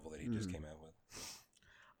 300-page novel that he just came out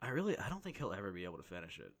with. I don't think he'll ever be able to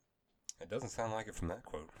finish it. It doesn't sound like it from that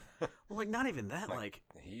quote. Well, not even that,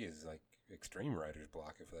 He is extreme writer's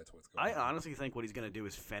block if that's what's going on. I honestly think what he's going to do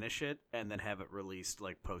is finish it and then have it released,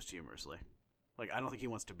 posthumously. I don't think he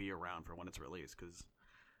wants to be around for when it's released, because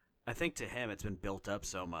I think to him it's been built up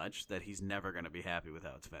so much that he's never going to be happy with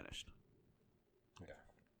how it's finished. Yeah.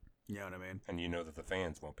 You know what I mean? And you know that the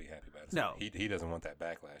fans won't be happy about it. No. He doesn't want that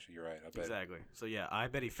backlash. You're right. I bet. Exactly. So, yeah, I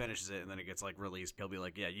bet he finishes it and then it gets, released. He'll be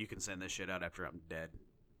like, yeah, you can send this shit out after I'm dead.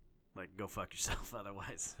 Go fuck yourself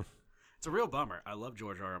otherwise. It's a real bummer. I love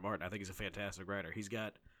George R. R. Martin. I think he's a fantastic writer. He's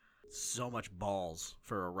got so much balls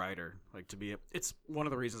for a writer. It's one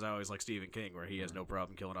of the reasons I always like Stephen King, where he has no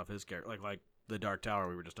problem killing off his character. Like The Dark Tower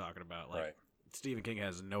we were just talking about. Right. Stephen King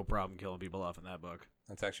has no problem killing people off in that book.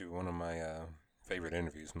 That's actually one of my favorite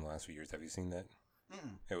interviews from the last few years. Have you seen that?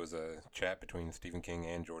 Mm. It was a chat between Stephen King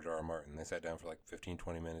and George R. R. Martin. They sat down for 15,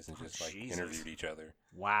 20 minutes and just interviewed each other.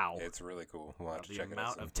 Wow. It's really cool. We'll have to check it out. The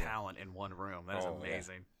amount of talent in one room. That is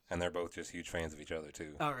amazing. Yeah. And they're both just huge fans of each other,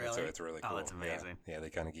 too. Oh, really? So it's really cool. Oh, that's amazing. Yeah, they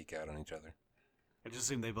kind of geek out on each other. I just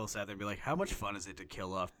assume they both sat there and be like, how much fun is it to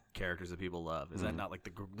kill off characters that people love? Is that not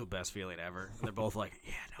the best feeling ever? And they're both like,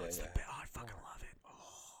 it's the best. Oh, I fucking love it. Oh,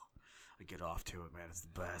 I get off to it, man. It's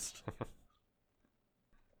the best.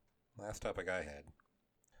 Last topic I had.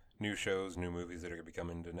 New shows, new movies that are going to be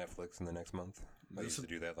coming to Netflix in the next month. I used to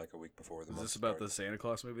do that a week before the month. Is this about the Santa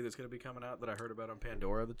Claus movie that's going to be coming out that I heard about on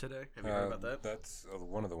Pandora today? Have you heard about that? That's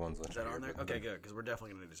one of the ones. Is that on there? Okay, good, because we're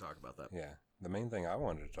definitely going to need to talk about that. Yeah. The main thing I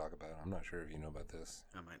wanted to talk about, I'm not sure if you know about this.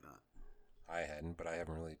 I might not. I hadn't, but I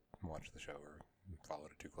haven't really watched the show or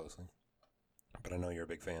followed it too closely. But I know you're a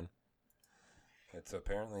big fan. It's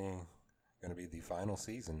apparently going to be the final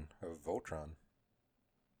season of Voltron.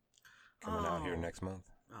 Coming out here next month.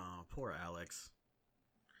 Oh, poor Alex.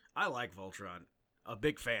 I like Voltron. A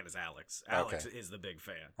big fan is Alex. Alex is the big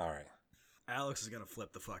fan. All right. Alex is going to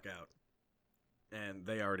flip the fuck out. And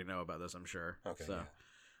they already know about this, I'm sure. Okay, so. yeah.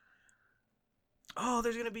 Oh,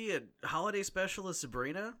 there's going to be a holiday special of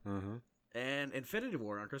Sabrina and Infinity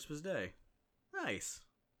War on Christmas Day. Nice.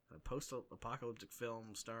 A post-apocalyptic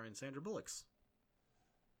film starring Sandra Bullock.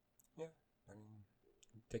 Yeah. I mean,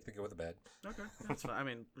 take the good with the bad. Okay. That's fine. I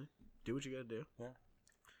mean, do what you got to do. Yeah.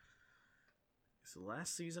 It's the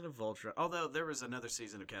last season of Voltron. Although there was another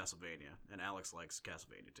season of Castlevania, and Alex likes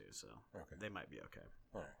Castlevania too, so they might be okay.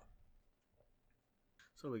 All right.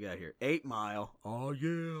 So what we got here 8 Mile. Oh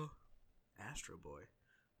yeah. Astro Boy.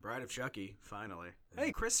 Bride of Chucky. Finally.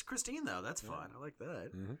 Hey, Christine though. That's fun. I like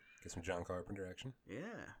that. Mm-hmm. Get some John Carpenter action. Yeah.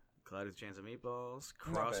 Cloudy with a Chance of Meatballs.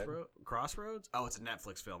 Crossroads. Oh, it's a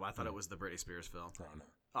Netflix film. I thought it was the Britney Spears film. Oh no.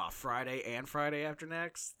 Oh, Friday and Friday after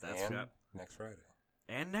next. That's next Friday.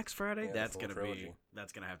 And next Friday, yeah, that's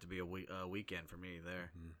gonna have to be a weekend for me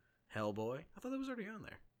there. Mm-hmm. Hellboy, I thought that was already on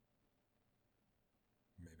there.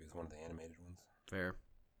 Maybe it's one of the animated ones. Fair.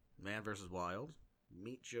 Man vs. Wild.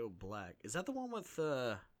 Meet Joe Black. Is that the one with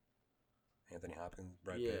Anthony Hopkins?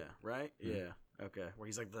 Brad yeah, Pitt? right. Mm-hmm. Yeah. Okay. Where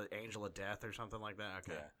he's like the angel of death or something like that.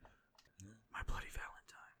 Okay. Yeah. My Bloody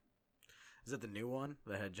Valentine. Is that the new one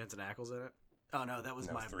that had Jensen Ackles in it? Oh, no, that was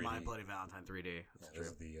My Bloody Valentine 3D. That's true.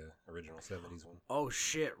 This is the original 70s one. Oh,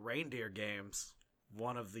 shit. Reindeer Games.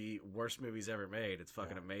 One of the worst movies ever made. It's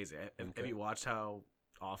fucking amazing. Have you watched how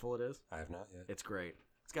awful it is? I have not yet. It's great.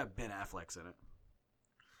 It's got Ben Affleck in it.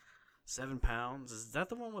 7 Pounds. Is that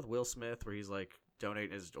the one with Will Smith where he's like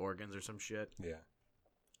donating his organs or some shit? Yeah.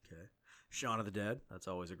 Okay. Shaun of the Dead. That's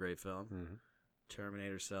always a great film. Mm-hmm.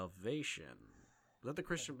 Terminator Salvation. Was that the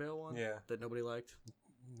Christian Bale one? Yeah. That nobody liked?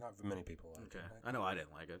 Not many people liked Okay. it. I know I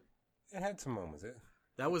didn't like it. It had some moments.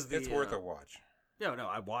 That was the... It's worth a watch. Yeah, no,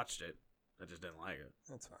 I watched it. I just didn't like it.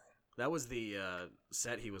 That's fine. That was the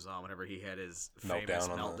set he was on whenever he had his famous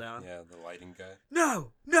meltdown. The lighting guy.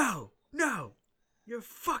 No! No! No! You're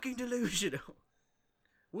fucking delusional.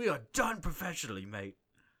 We are done professionally, mate.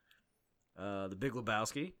 The Big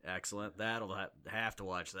Lebowski, excellent. That'll have to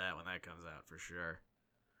watch that when that comes out for sure.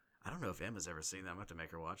 I don't know if Emma's ever seen that. I'm going to have to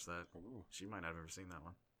make her watch that. Ooh. She might not have ever seen that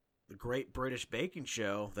one. The Great British Baking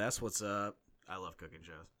Show, that's what's up. I love cooking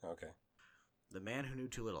shows. Okay. The Man Who Knew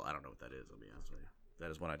Too Little, I don't know what that is, I'll be honest with you.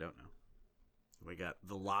 That is one I don't know. We got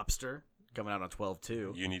The Lobster coming out on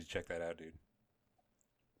 12/2. You need to check that out, dude.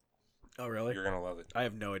 Oh, really? You're going to love it. I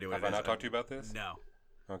have no idea what Have it is. I not talked to you about this? No.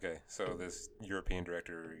 Okay, so this European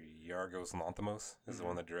director, Yorgos Lanthimos, is the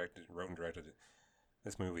one that wrote and directed it.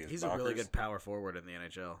 This movie is He's bonkers. a really good power forward in the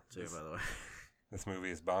NHL, too, by the way. This movie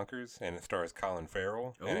is bonkers, and it stars Colin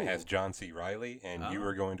Farrell, and it has John C. Reilly, and you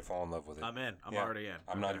are going to fall in love with it. I'm in. I'm already in.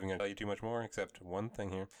 I'm not even going to tell you too much more, except one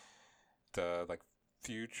thing here. It's like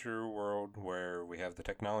future world where we have the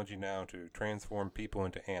technology now to transform people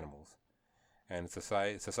into animals. And it's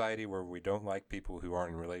a society where we don't like people who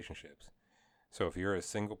aren't in relationships. So if you're a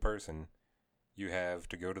single person, you have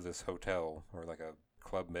to go to this hotel or like a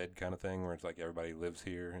Club Med kind of thing where it's like everybody lives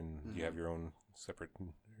here and you have your own separate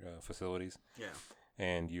facilities. Yeah.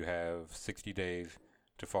 And you have 60 days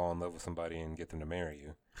to fall in love with somebody and get them to marry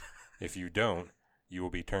you. If you don't, you will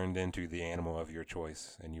be turned into the animal of your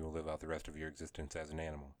choice and you will live out the rest of your existence as an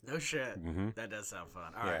animal. No shit. Mm-hmm. That does sound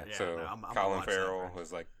fun. All right. Yeah. So no, I'm Colin Farrell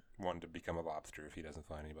was like wanting to become a lobster if he doesn't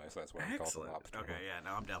find anybody, so that's why he calls it Lobster. Okay, yeah,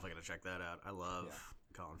 no, I'm definitely gonna check that out. I love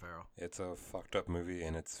Colin Farrell. It's a fucked up movie,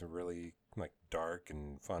 and it's really like dark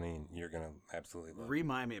and funny, and you're gonna absolutely love it.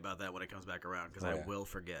 Remind me about that when it comes back around, because I will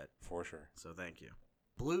forget. For sure. So thank you.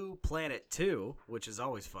 Blue Planet 2, which is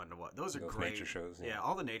always fun to watch. Those great. Nature shows. Yeah,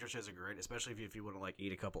 all the nature shows are great, especially if you want to like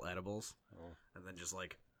eat a couple edibles and then just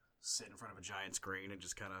like sit in front of a giant screen and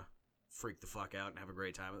just kind of freak the fuck out and have a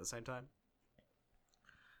great time at the same time.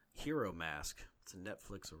 Hero Mask. It's a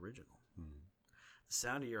Netflix original. The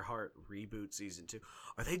Sound of Your Heart reboot season 2.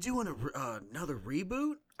 Are they doing another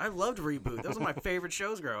reboot? I loved Reboot. Those are my favorite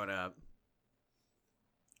shows growing up.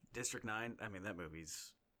 District 9. I mean, that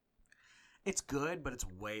movie's... It's good, but it's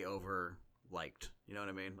way over-liked. You know what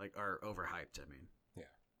I mean? Like, or overhyped, I mean. Yeah.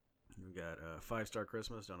 We got 5-Star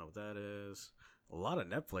Christmas. Don't know what that is. A lot of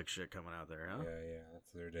Netflix shit coming out there, huh? Yeah.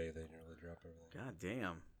 That's their day. They really drop everything. God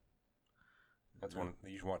damn. That's one.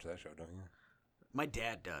 You should watch that show, don't you? My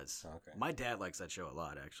dad does. Oh, okay. My dad likes that show a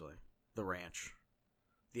lot, actually. The Ranch.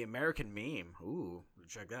 The American Meme. Ooh,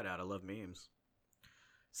 check that out. I love memes.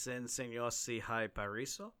 Sin Señor Si Hay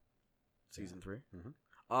Pariso. Season 3. Mm-hmm.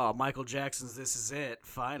 Oh, Michael Jackson's This Is It.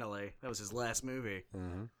 Finally. That was his last movie.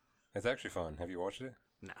 Mm-hmm. It's actually fun. Have you watched it?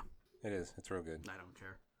 No. It is. It's real good. I don't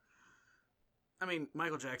care. I mean,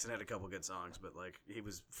 Michael Jackson had a couple good songs, but, like, he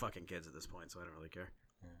was fucking kids at this point, so I don't really care.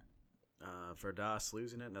 Yeah. Ferdas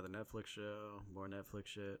Losing It, another Netflix show, more Netflix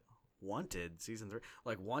shit. Wanted, season 3.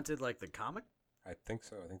 Like, Wanted, like the comic? I think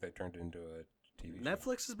so. I think they turned it into a TV show.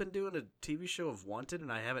 Netflix has been doing a TV show of Wanted,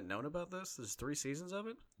 and I haven't known about this. There's 3 seasons of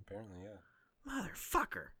it? Apparently, yeah.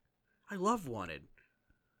 Motherfucker. I love Wanted.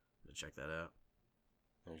 I'm gonna check that out.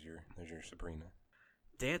 There's your Sabrina.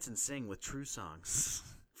 Dance and Sing with True Songs.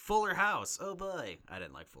 Fuller House. Oh, boy. I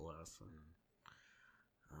didn't like Full House.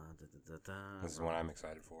 This is one I'm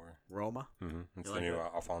excited for. Roma? Mm-hmm. It's You the like new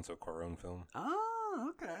that? Alfonso Cuarón film.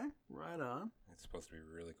 Oh, okay. Right on. It's supposed to be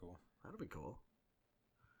really cool. That'll be cool.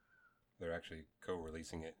 They're actually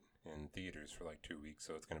co-releasing it in theaters for like 2 weeks,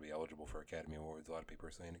 so it's going to be eligible for Academy Awards. A lot of people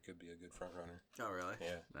are saying it could be a good front runner. Oh, really?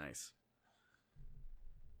 Yeah. Nice.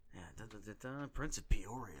 Yeah, Prince of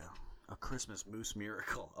Peoria. A Christmas Moose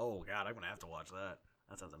Miracle. Oh, God, I'm going to have to watch that.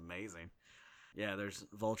 That sounds amazing. Yeah, there's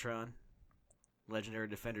Voltron. Legendary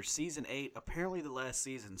Defender. Season 8. Apparently the last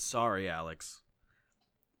season. Sorry, Alex.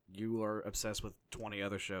 You are obsessed with 20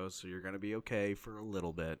 other shows, so you're going to be okay for a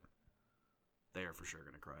little bit. They are for sure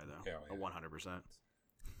going to cry, though. Yeah, yeah. 100%.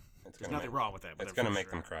 It's There's nothing wrong with that. But it's going to make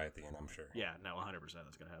them cry at the end, I'm sure. Yeah, no, 100%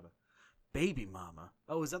 that's going to happen. Baby Mama.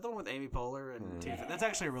 Oh, is that the one with Amy Poehler and Tina? That's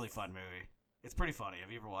actually a really fun movie. It's pretty funny.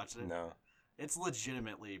 Have you ever watched it? No. It's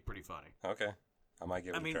legitimately pretty funny. Okay. I might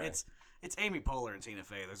give it a try. It's Amy Poehler and Tina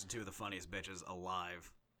Fey. Those are two of the funniest bitches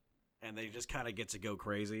alive. And they just kind of get to go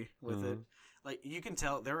crazy with it. Like, you can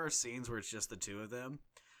tell there are scenes where it's just the two of them,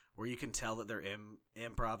 where you can tell that they're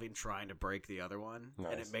improving, trying to break the other one,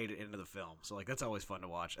 Nice. and it made it into the film. So like that's always fun to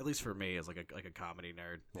watch, at least for me as like a comedy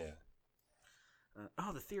nerd. Yeah.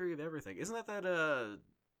 The Theory of Everything, isn't that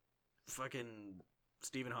fucking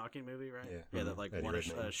Stephen Hawking movie, right? Yeah. Yeah, that like Eddie won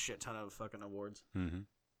Redmayne. a shit ton of fucking awards. Mm-hmm.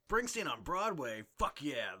 Springsteen on Broadway, fuck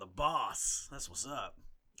yeah, the boss. That's what's up.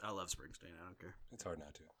 I love Springsteen. I don't care. It's hard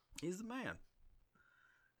not to. He's the man.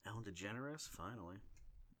 Ellen DeGeneres, finally.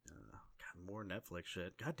 God, more Netflix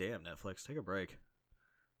shit. God damn, Netflix, take a break.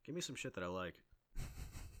 Give me some shit that I like.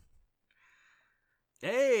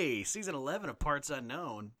 Hey, season 11 of Parts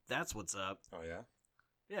Unknown. That's what's up. Oh, yeah?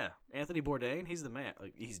 Yeah, Anthony Bourdain, he's the man.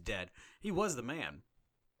 Like, he's dead. He was the man.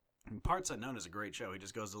 And Parts Unknown is a great show. He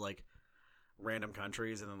just goes to, like, random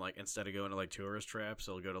countries, and then, like, instead of going to, like, tourist traps,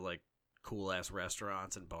 he'll go to, like, cool-ass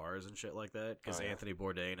restaurants and bars and shit like that. Because Anthony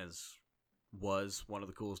Bourdain was one of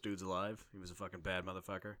the coolest dudes alive. He was a fucking bad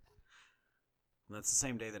motherfucker. And that's the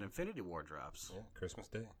same day that Infinity War drops. Yeah, Christmas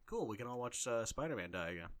Day. Cool, we can all watch Spider-Man die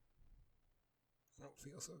again. I don't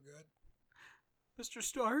feel so good. Mr.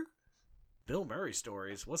 Stark? Bill Murray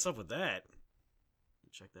stories. What's up with that?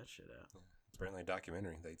 Check that shit out. Yeah. It's apparently a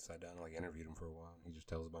documentary. They sat down and like interviewed him for a while. He just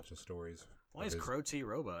tells a bunch of stories. Why is Crow T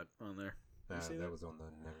Robot on there? That was on the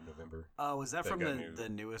November. Oh, was that They've from got the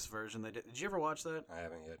newest version they did? Did you ever watch that? I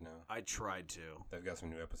haven't yet, no. I tried to. They've got some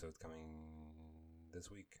new episodes coming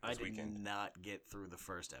this week. I This did weekend. not get through the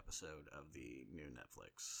first episode of the new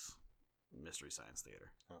Netflix Mystery Science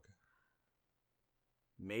Theater. Okay.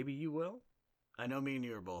 Maybe you will. I know me and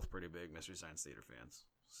you are both pretty big Mystery Science Theater fans,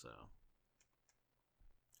 so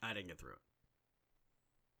I didn't get through it.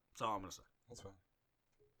 That's all I'm gonna say. That's fine.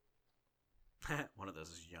 One of those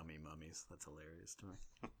is Yummy Mummies. That's hilarious to me.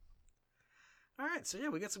 All right, so yeah,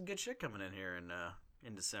 we got some good shit coming in here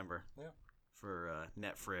in December. Yeah. For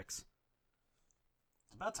Netflix.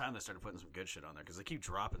 It's about time they started putting some good shit on there because they keep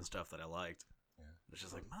dropping stuff that I liked. Yeah. It's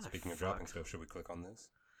just like, Speaking of dropping stuff, should we click on this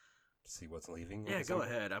to see what's leaving? Yeah, go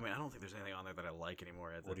ahead. I mean, I don't think there's anything on there that I like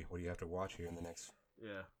anymore. What do you have to watch here in the next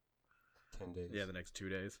 10 days? Yeah, the next 2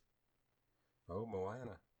 days. Oh,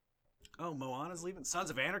 Moana. Oh, Moana's leaving? Sons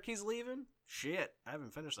of Anarchy's leaving? Shit, I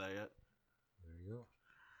haven't finished that yet. There you go.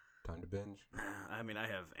 Time to binge. I mean, I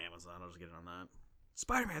have Amazon. I'll just get it on that.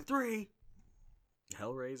 Spider-Man 3!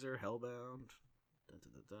 Hellraiser, Hellbound,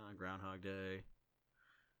 Groundhog Day,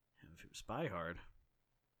 Spy Hard.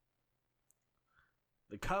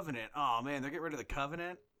 The Covenant. Oh, man, they're getting rid of The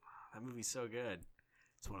Covenant? That movie's so good.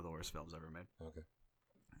 It's one of the worst films ever made. Okay.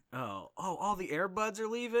 Oh, all the Air Buds are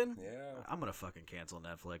leaving? Yeah. I'm going to fucking cancel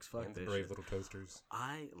Netflix. Fuck And this the Brave shit. Little Toasters.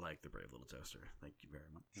 I like the Brave Little Toaster. Thank you very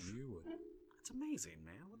much. You would. It's amazing,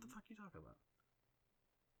 man. What the fuck are you talking about?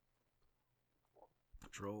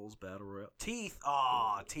 Trolls, Battle Royale. Teeth!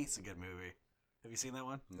 Oh, Teeth's a good movie. Have you seen that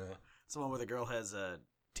one? No. It's the one where the girl has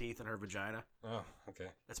teeth in her vagina. Oh, okay.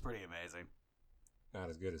 It's pretty amazing. Not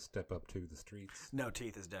as good as Step Up to the Streets. No,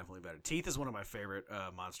 Teeth is definitely better. Teeth is one of my favorite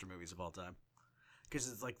monster movies of all time. Because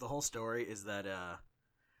it's like the whole story is that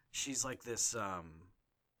she's like this,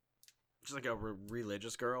 she's like a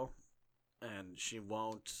religious girl. And she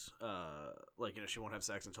won't, she won't have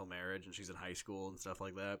sex until marriage, and she's in high school and stuff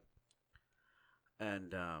like that.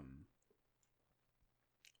 And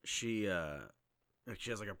she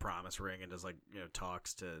has like a promise ring and does like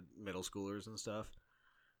talks to middle schoolers and stuff.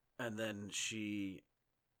 And then she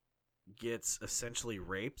gets essentially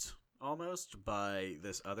raped almost by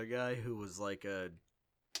this other guy who was like a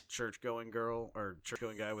church-going girl or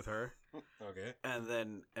church-going guy with her. Okay. And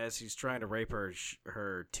then as he's trying to rape her,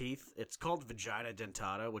 her teeth, it's called vagina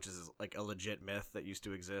dentata, which is like a legit myth that used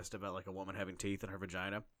to exist about like a woman having teeth in her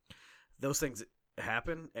vagina. Those things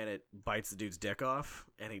happen, and it bites the dude's dick off,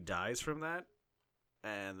 and he dies from that.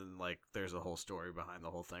 And then like there's a whole story behind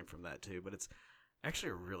the whole thing from that too. But it's actually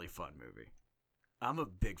a really fun movie. I'm a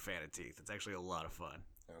big fan of Teeth. It's actually a lot of fun.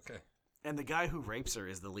 Okay. And the guy who rapes her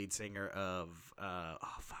is the lead singer of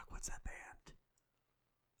what's that band?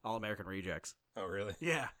 All American Rejects. Oh, really?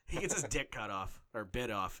 Yeah, he gets his dick cut off or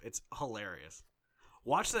bit off. It's hilarious.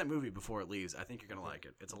 Watch that movie before it leaves. I think you're gonna like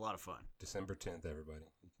it. It's a lot of fun. December 10th, everybody.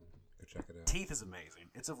 You can go check it out. Teeth is amazing.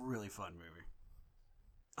 It's a really fun movie.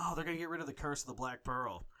 Oh, they're gonna get rid of the Curse of the Black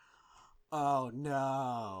Pearl. Oh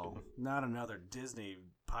no, not another Disney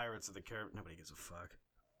Pirates of the Caribbean. Nobody gives a fuck.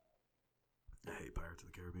 I hate Pirates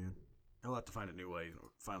of the Caribbean. I'll have to find a new way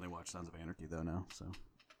to finally watch Sons of Anarchy though now. So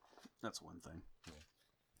that's one thing. Yeah.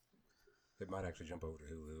 It might actually jump over to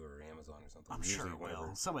Hulu or Amazon or something. I'm sure it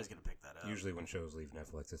will. Somebody's gonna pick that up. Usually when shows leave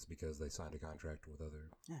Netflix, it's because they signed a contract with other.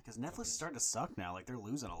 Yeah, because Netflix is starting to suck now. Like they're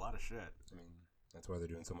losing a lot of shit. I mean, that's why they're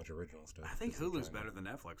doing so much original stuff. I think Hulu's better than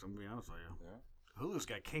Netflix. I'm gonna be honest with you. Yeah. Hulu's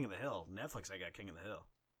got King of the Hill. Netflix, I got King of the Hill.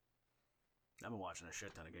 I've been watching a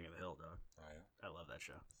shit ton of King of the Hill, dog. Oh, yeah? I love that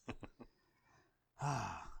show.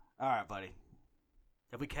 All right, buddy.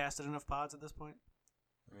 Have we casted enough pods at this point?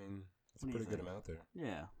 I mean, it's a pretty good amount there.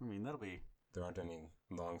 Yeah, I mean, that'll be... There aren't any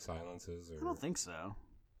long silences? Or I don't think so.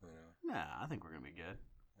 You know. Nah, I think we're going to be good.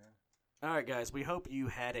 Yeah. All right, guys. We hope you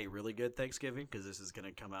had a really good Thanksgiving, because this is going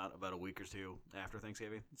to come out about a week or two after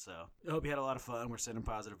Thanksgiving. So I hope you had a lot of fun. We're sending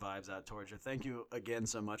positive vibes out towards you. Thank you again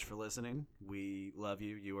so much for listening. We love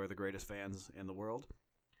you. You are the greatest fans in the world.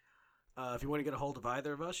 If you want to get a hold of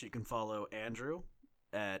either of us, you can follow Andrew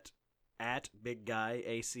at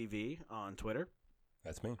BigGuyACV on Twitter.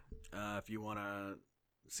 That's me. If you want to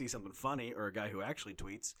see something funny or a guy who actually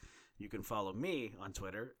tweets, you can follow me on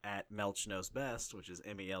Twitter at Melch Knows Best, which is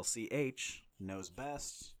MELCH Knows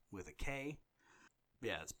Best with a K.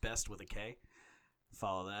 Yeah, it's best with a K.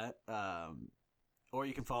 Follow that. Or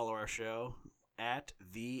you can follow our show at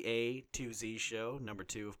the A2Z Show, number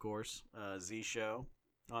 2, of course, Z Show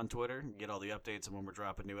on Twitter. Get all the updates on when we're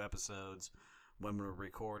dropping new episodes, when we're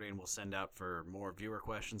recording. We'll send out for more viewer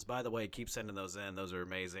questions. By the way, keep sending those in. Those are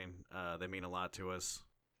amazing. They mean a lot to us.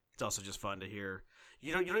 It's also just fun to hear.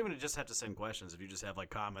 You don't even just have to send questions. If you just have like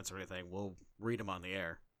comments or anything, we'll read them on the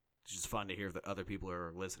air. It's just fun to hear that other people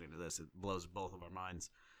are listening to this. It blows both of our minds.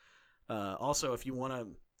 Also, if you want to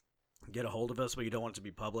get a hold of us but you don't want it to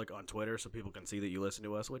be public on Twitter so people can see that you listen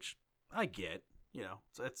to us, which I get,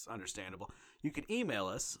 so it's understandable. You can email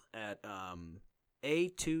us at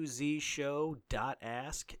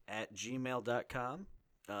a2zshow.ask@gmail.com.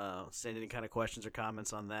 Send any kind of questions or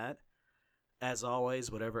comments on that. As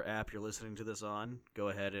always, whatever app you're listening to this on, go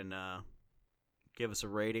ahead and give us a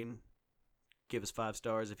rating. Give us 5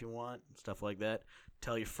 stars if you want, stuff like that.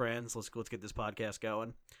 Tell your friends. Let's get this podcast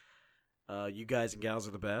going. You guys and gals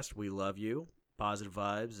are the best. We love you. Positive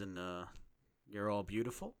vibes, and you're all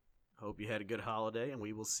beautiful. Hope you had a good holiday, and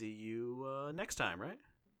we will see you next time, right?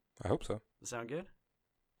 I hope so. Does that sound good?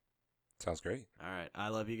 Sounds great. All right. I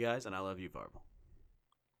love you guys, and I love you, Varble.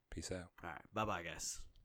 Peace out. All right. Bye-bye, guys.